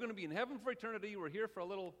heaven. We're going to be in heaven for eternity. We're here for a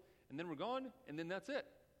little, and then we're gone, and then that's it.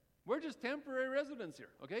 We're just temporary residents here,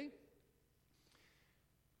 okay?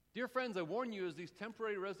 Dear friends, I warn you as these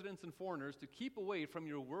temporary residents and foreigners to keep away from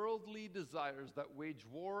your worldly desires that wage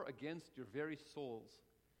war against your very souls.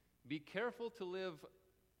 Be careful to live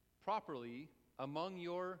properly among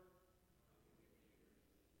your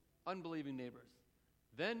unbelieving neighbors.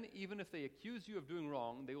 Then, even if they accuse you of doing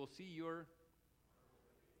wrong, they will see your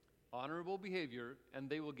honorable behavior, and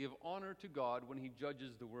they will give honor to God when he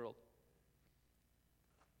judges the world.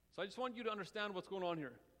 So I just want you to understand what's going on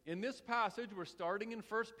here. In this passage, we're starting in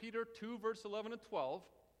 1 Peter 2, verse 11 and 12,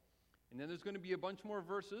 and then there's going to be a bunch more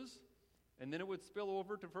verses, and then it would spill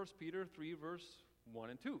over to 1 Peter 3, verse 1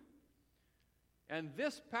 and 2. And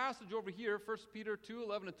this passage over here, 1 Peter 2,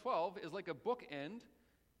 11 and 12, is like a bookend,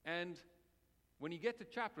 and when you get to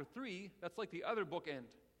chapter 3, that's like the other bookend.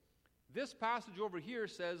 This passage over here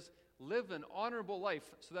says, live an honorable life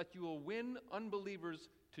so that you will win unbelievers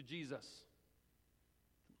to Jesus.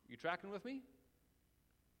 You tracking with me?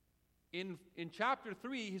 In chapter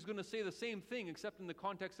 3, he's going to say the same thing, except in the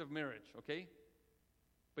context of marriage, okay?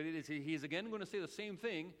 But he's again going to say the same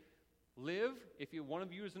thing. Live, if one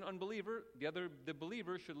of you is an unbeliever, the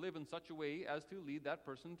believer should live in such a way as to lead that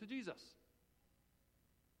person to Jesus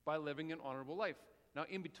by living an honorable life. Now,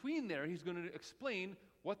 in between there, he's going to explain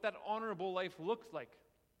what that honorable life looks like.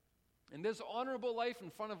 And this honorable life in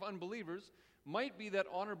front of unbelievers might be that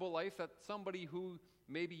honorable life that somebody who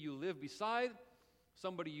maybe you live beside,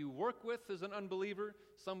 somebody you work with is an unbeliever,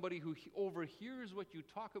 somebody who overhears what you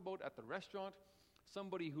talk about at the restaurant,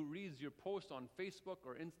 somebody who reads your post on Facebook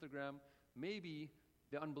or Instagram. Maybe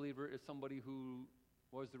the unbeliever is somebody who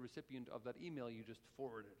was the recipient of that email you just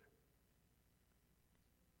forwarded.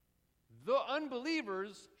 The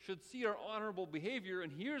unbelievers should see our honorable behavior,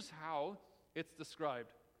 and here's how it's described.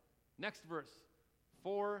 Next verse.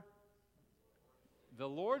 For the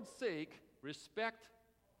Lord's sake, respect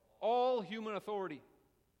all human authority.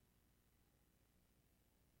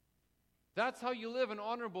 That's how you live an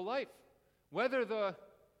honorable life. Whether the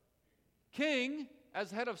king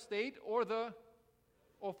as head of state or the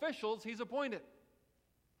officials he's appointed.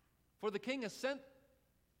 For the king has sent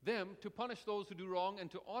them to punish those who do wrong and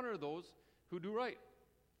to honor those who do right.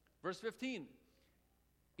 Verse 15.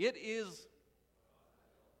 It is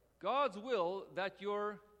God's will that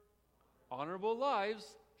your honorable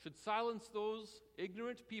lives should silence those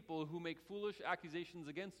ignorant people who make foolish accusations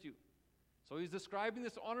against you. So he's describing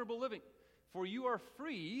this honorable living. For you are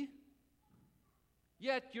free,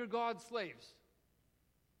 yet you're God's slaves.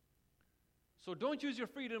 So don't use your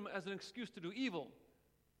freedom as an excuse to do evil.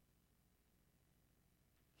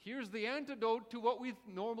 Here's the antidote to what we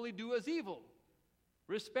normally do as evil.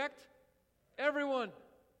 Respect everyone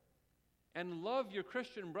and love your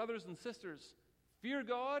Christian brothers and sisters. Fear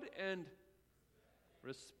God and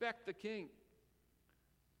respect the king.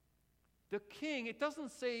 The king, it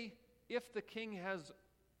doesn't say if the king has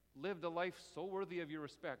lived a life so worthy of your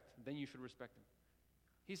respect, then you should respect him.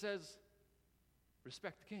 He says,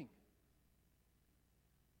 respect the king.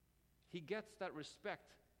 He gets that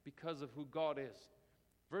respect because of who God is.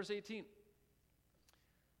 Verse 18.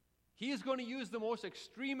 He is going to use the most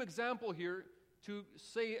extreme example here to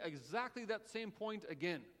say exactly that same point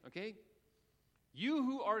again, okay? You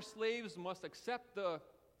who are slaves must accept the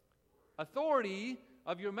authority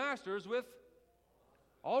of your masters with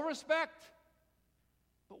all respect.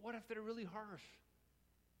 But what if they're really harsh?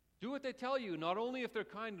 Do what they tell you, not only if they're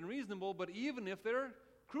kind and reasonable, but even if they're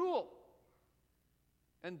cruel.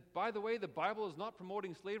 And by the way, the Bible is not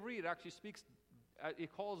promoting slavery. It actually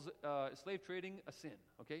it calls slave trading a sin,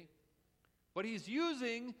 okay? But he's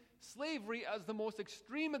using slavery as the most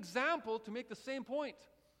extreme example to make the same point.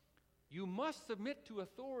 You must submit to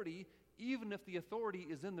authority even if the authority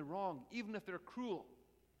is in the wrong, even if they're cruel.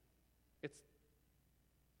 It's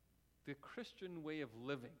the Christian way of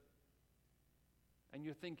living. And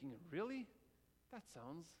you're thinking, really? That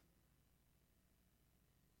sounds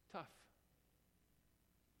tough.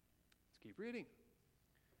 Let's keep reading.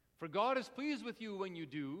 For God is pleased with you when you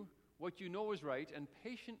do what you know is right and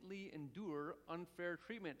patiently endure unfair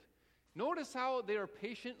treatment. Notice how they are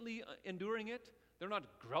patiently enduring it. They're not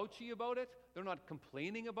grouchy about it. They're not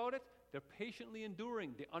complaining about it. They're patiently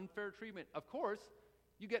enduring the unfair treatment. Of course,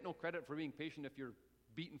 you get no credit for being patient if you're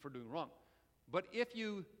beaten for doing wrong. But if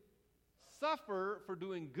you suffer for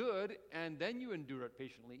doing good and then you endure it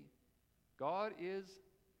patiently, God is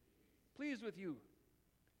pleased with you.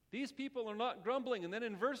 These people are not grumbling. And then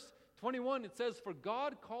in verse 21 it says, for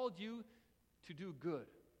God called you to do good,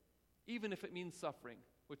 even if it means suffering,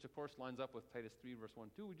 which of course lines up with Titus 3 verse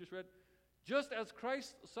 1-2 we just read. Just as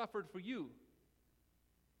Christ suffered for you.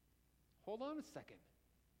 Hold on a second.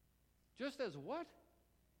 Just as what?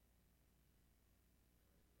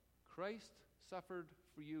 Christ suffered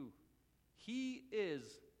for you. He is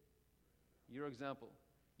your example.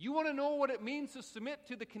 You want to know what it means to submit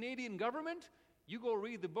to the Canadian government? You go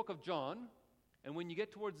read the book of John, and when you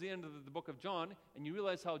get towards the end of the book of John and you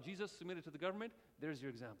realize how Jesus submitted to the government, there's your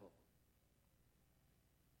example.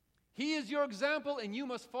 He is your example, and you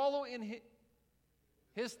must follow in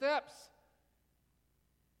his steps.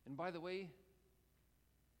 And by the way,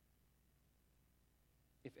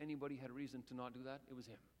 if anybody had reason to not do that, it was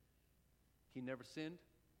him. He never sinned.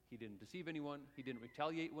 He didn't deceive anyone. He didn't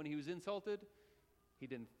retaliate when he was insulted. He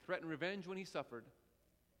didn't threaten revenge when he suffered.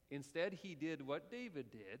 Instead, he did what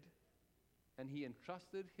David did, and he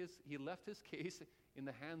left his case in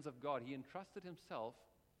the hands of God. He entrusted himself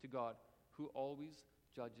to God, who always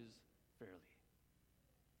judges fairly.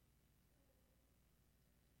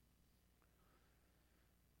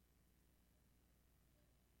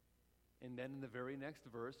 And then in the very next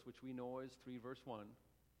verse, which we know as 3 verse 1,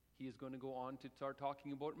 he is going to go on to start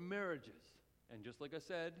talking about marriages. And just like I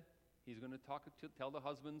said, he's going to tell the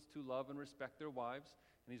husbands to love and respect their wives,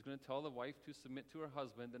 and he's going to tell the wife to submit to her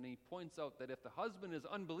husband. And he points out that if the husband is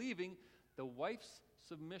unbelieving, the wife's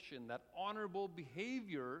submission, that honorable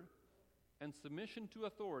behavior and submission to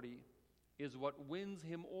authority, is what wins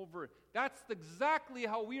him over. That's exactly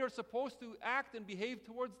how we are supposed to act and behave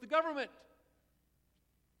towards the government.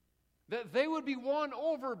 That they would be won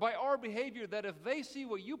over by our behavior, that if they see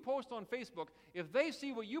what you post on Facebook, if they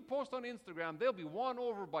see what you post on Instagram, they'll be won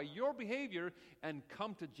over by your behavior and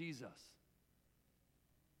come to Jesus.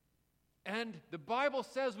 And the Bible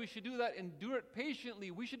says we should do that, endure it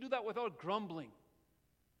patiently. We should do that without grumbling.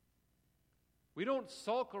 We don't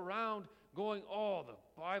sulk around going, oh,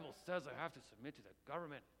 the Bible says I have to submit to the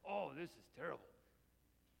government. Oh, this is terrible.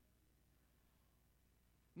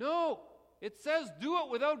 No. It says do it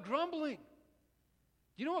without grumbling.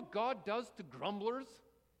 Do you know what God does to grumblers?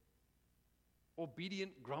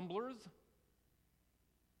 Obedient grumblers?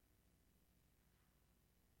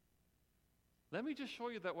 Let me just show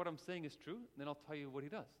you that what I'm saying is true, and then I'll tell you what he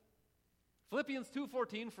does. Philippians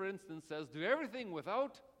 2:14, for instance, says, do everything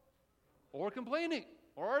without or complaining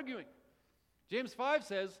or arguing. James 5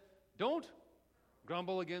 says, don't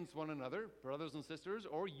grumble against one another, brothers and sisters,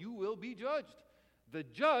 or you will be judged. The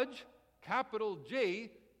judge, capital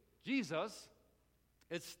J, Jesus,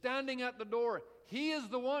 is standing at the door. He is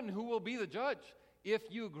the one who will be the judge if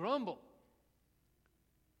you grumble.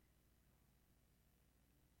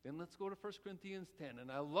 Then let's go to 1 Corinthians 10.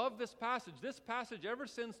 And I love this passage. This passage, ever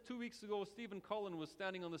since 2 weeks ago, Stephen Cullen was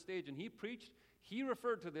standing on the stage and he preached, he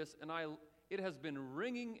referred to this, and it has been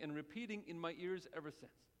ringing and repeating in my ears ever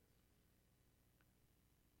since.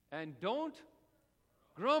 And don't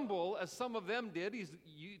grumble as some of them did. He's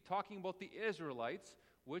talking about the Israelites,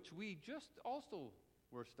 which we just also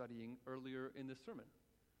were studying earlier in this sermon.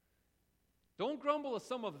 Don't grumble as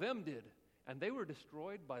some of them did, and they were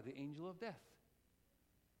destroyed by the angel of death.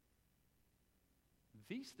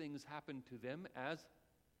 These things happened to them as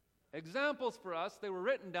examples for us. They were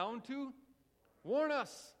written down to warn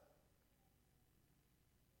us.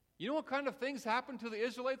 You know what kind of things happened to the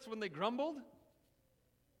Israelites when they grumbled?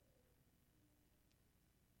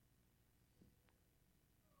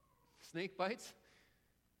 Snake bites?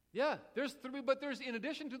 Yeah, there's three, but in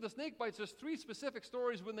addition to the snake bites, there's three specific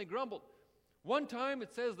stories when they grumbled. One time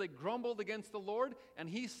it says they grumbled against the Lord, and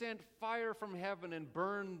he sent fire from heaven and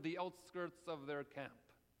burned the outskirts of their camp.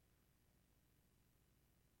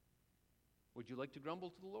 Would you like to grumble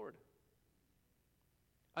to the Lord?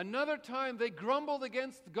 Another time they grumbled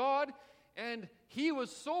against God, and he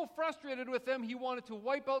was so frustrated with them, he wanted to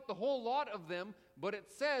wipe out the whole lot of them, but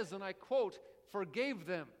it says, and I quote, forgave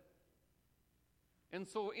them. And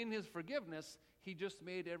so in his forgiveness, he just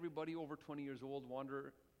made everybody over 20 years old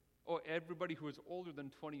everybody who was older than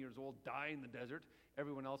 20 years old die in the desert.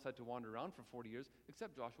 Everyone else had to wander around for 40 years,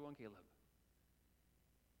 except Joshua and Caleb,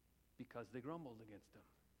 because they grumbled against him.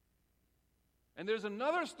 And there's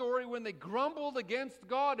another story when they grumbled against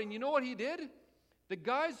God, and you know what he did? The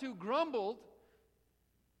guys who grumbled,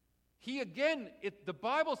 the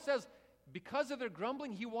Bible says, because of their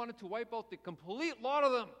grumbling, he wanted to wipe out the complete lot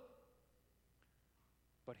of them.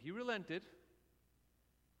 But he relented,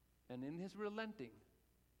 and in his relenting,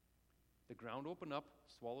 the ground opened,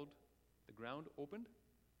 swallowed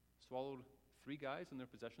 3 guys and their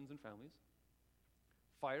possessions and families.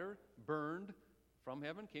 Fire burned from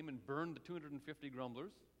heaven, came and burned the 250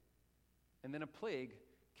 grumblers. And then a plague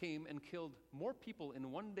came and killed more people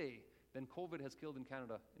in one day than COVID has killed in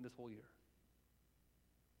Canada in this whole year.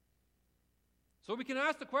 So we can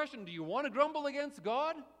ask the question, do you want to grumble against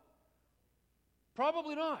God?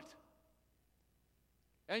 Probably not.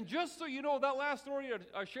 And just so you know, that last story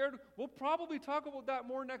I shared, we'll probably talk about that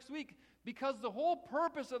more next week, because the whole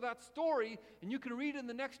purpose of that story, and you can read in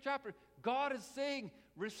the next chapter, God is saying,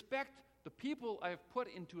 respect the people I have put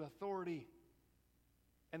into authority.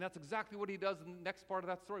 And that's exactly what he does in the next part of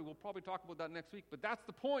that story. We'll probably talk about that next week, but that's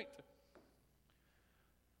the point.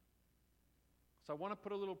 So I want to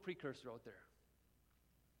put a little precursor out there.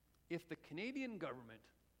 If the Canadian government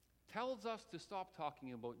tells us to stop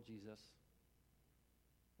talking about Jesus,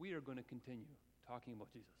 we are going to continue talking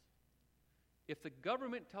about Jesus. If the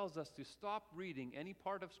government tells us to stop reading any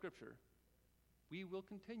part of Scripture, we will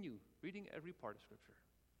continue reading every part of Scripture.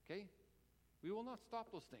 Okay? We will not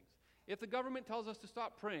stop those things. If the government tells us to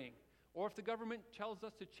stop praying, or if the government tells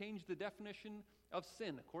us to change the definition of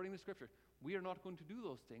sin according to Scripture, we are not going to do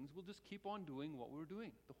those things. We'll just keep on doing what we were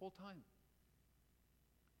doing the whole time.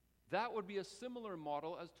 That would be a similar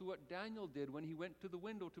model as to what Daniel did when he went to the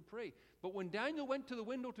window to pray. But when Daniel went to the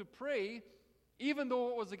window to pray, even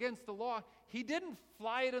though it was against the law, he didn't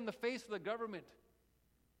fly it in the face of the government.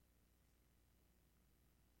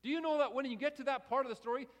 Do you know that when you get to that part of the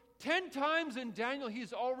story, 10 times in Daniel,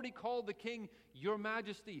 he's already called the king, Your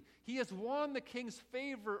Majesty. He has won the king's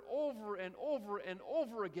favor over and over and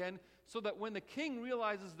over again, so that when the king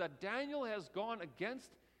realizes that Daniel has gone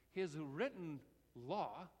against his written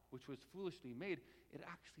law, which was foolishly made, it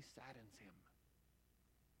actually saddens him.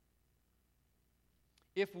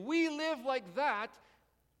 If we live like that,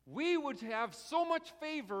 we would have so much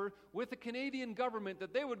favor with the Canadian government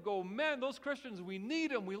that they would go, man, those Christians, we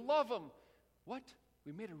need them, we love them. What?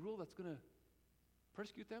 We made a rule that's going to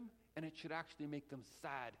persecute them, and it should actually make them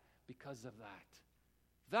sad because of that.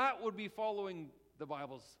 That would be following the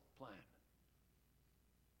Bible's plan.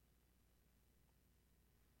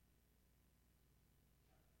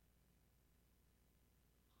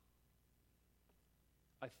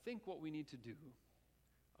 I think what we need to do,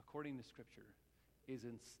 according to Scripture, is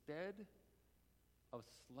instead of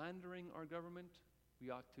slandering our government,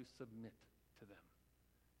 we ought to submit to them.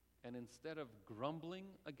 And instead of grumbling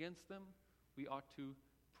against them, we ought to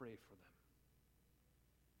pray for them.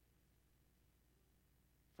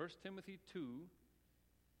 1 Timothy 2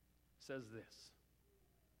 says this: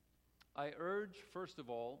 I urge, first of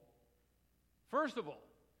all,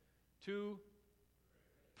 to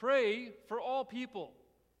pray for all people,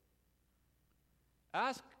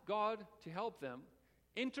 Ask God to help them,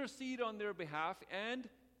 intercede on their behalf, and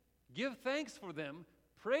give thanks for them.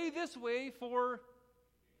 Pray this way for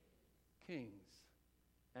kings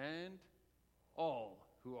and all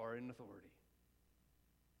who are in authority.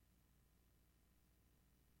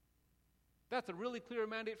 That's a really clear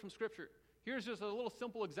mandate from Scripture. Here's just a little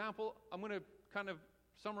simple example. I'm going to kind of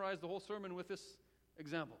summarize the whole sermon with this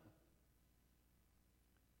example.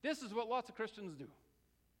 This is what lots of Christians do.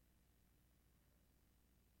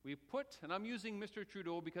 We put, and I'm using Mr.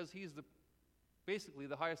 Trudeau because he's basically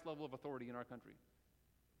the highest level of authority in our country.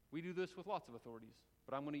 We do this with lots of authorities,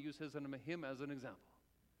 but I'm going to use him as an example.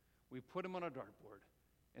 We put him on a dartboard,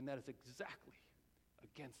 and that is exactly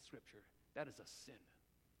against Scripture. That is a sin.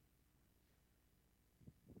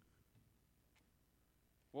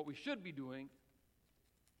 What we should be doing,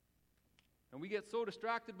 and we get so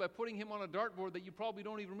distracted by putting him on a dartboard that you probably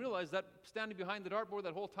don't even realize that standing behind the dartboard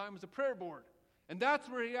that whole time is a prayer board. And that's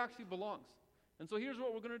where he actually belongs. And so here's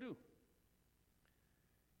what we're going to do.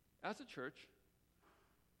 As a church,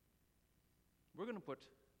 we're going to put,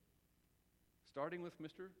 starting with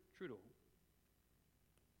Mr. Trudeau,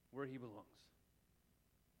 where he belongs,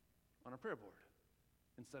 on a prayer board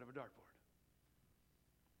instead of a dartboard.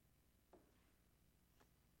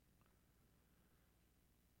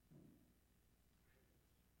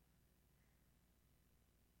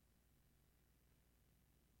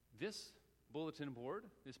 This bulletin board,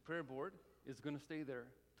 this prayer board, is going to stay there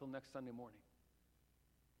till next Sunday morning.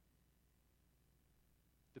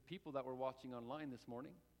 The people that were watching online this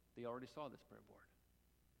morning, they already saw this prayer board.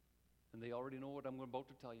 And they already know what I'm about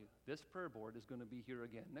to tell you. This prayer board is going to be here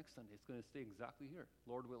again next Sunday. It's going to stay exactly here,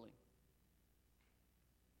 Lord willing.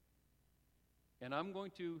 And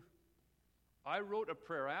I wrote a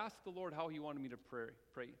prayer. I asked the Lord how he wanted me to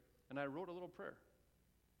pray. And I wrote a little prayer,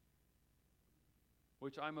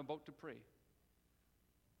 which I'm about to pray.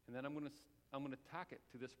 And then I'm going to tack it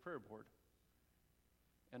to this prayer board.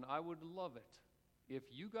 And I would love it if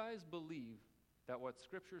you guys believe that what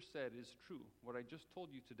Scripture said is true, what I just told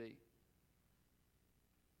you today.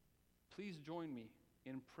 Please join me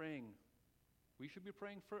in praying. We should be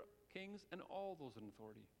praying for kings and all those in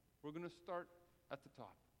authority. We're going to start at the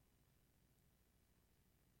top.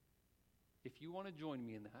 If you want to join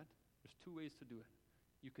me in that, there's two ways to do it.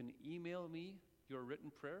 You can email me your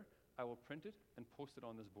written prayer. I will print it and post it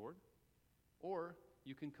on this board. Or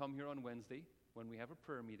you can come here on Wednesday when we have a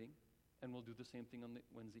prayer meeting, and we'll do the same thing on the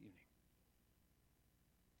Wednesday evening.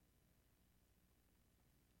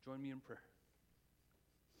 Join me in prayer.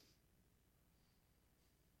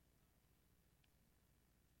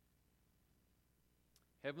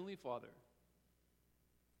 Heavenly Father,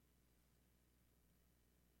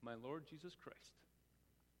 my Lord Jesus Christ,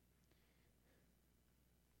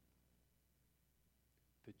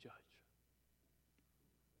 the Judge,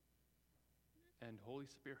 and Holy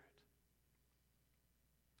Spirit,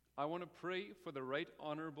 I want to pray for the Right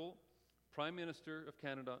Honorable Prime Minister of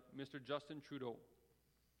Canada, Mr. Justin Trudeau.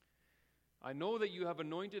 I know that you have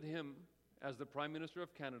anointed him as the Prime Minister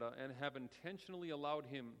of Canada and have intentionally allowed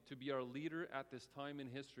him to be our leader at this time in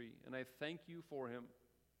history, and I thank you for him.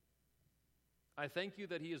 I thank you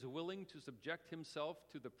that he is willing to subject himself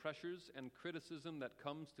to the pressures and criticism that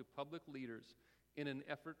comes to public leaders in an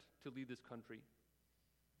effort to lead this country.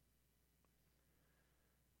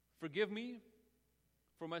 Forgive me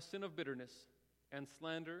for my sin of bitterness and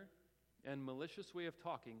slander and malicious way of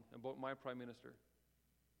talking about my Prime Minister.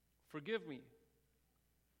 Forgive me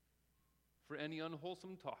for any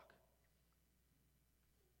unwholesome talk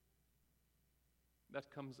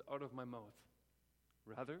that comes out of my mouth.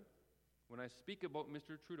 Rather, when I speak about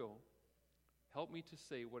Mr. Trudeau, help me to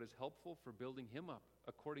say what is helpful for building him up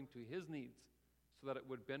according to his needs so that it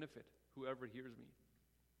would benefit whoever hears me.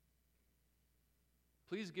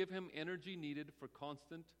 Please give him energy needed for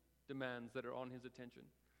constant demands that are on his attention.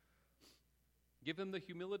 Give him the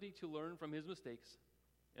humility to learn from his mistakes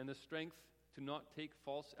and the strength to not take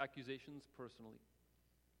false accusations personally.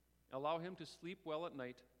 Allow him to sleep well at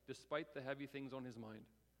night despite the heavy things on his mind.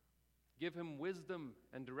 Give him wisdom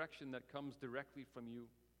and direction that comes directly from you.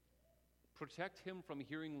 Protect him from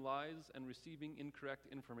hearing lies and receiving incorrect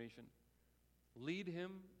information. Lead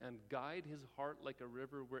him and guide his heart like a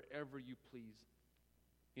river wherever you please,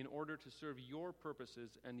 in order to serve your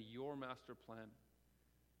purposes and your master plan.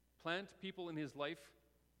 Plant people in his life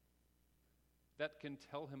that can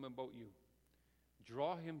tell him about you.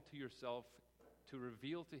 Draw him to yourself to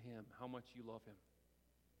reveal to him how much you love him.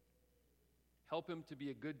 Help him to be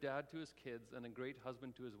a good dad to his kids and a great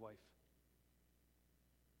husband to his wife.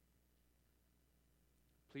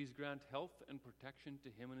 Please grant health and protection to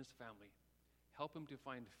him and his family. Help him to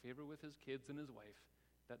find favor with his kids and his wife,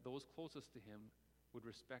 that those closest to him would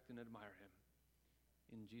respect and admire him.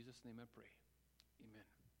 In Jesus' name I pray.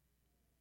 Amen.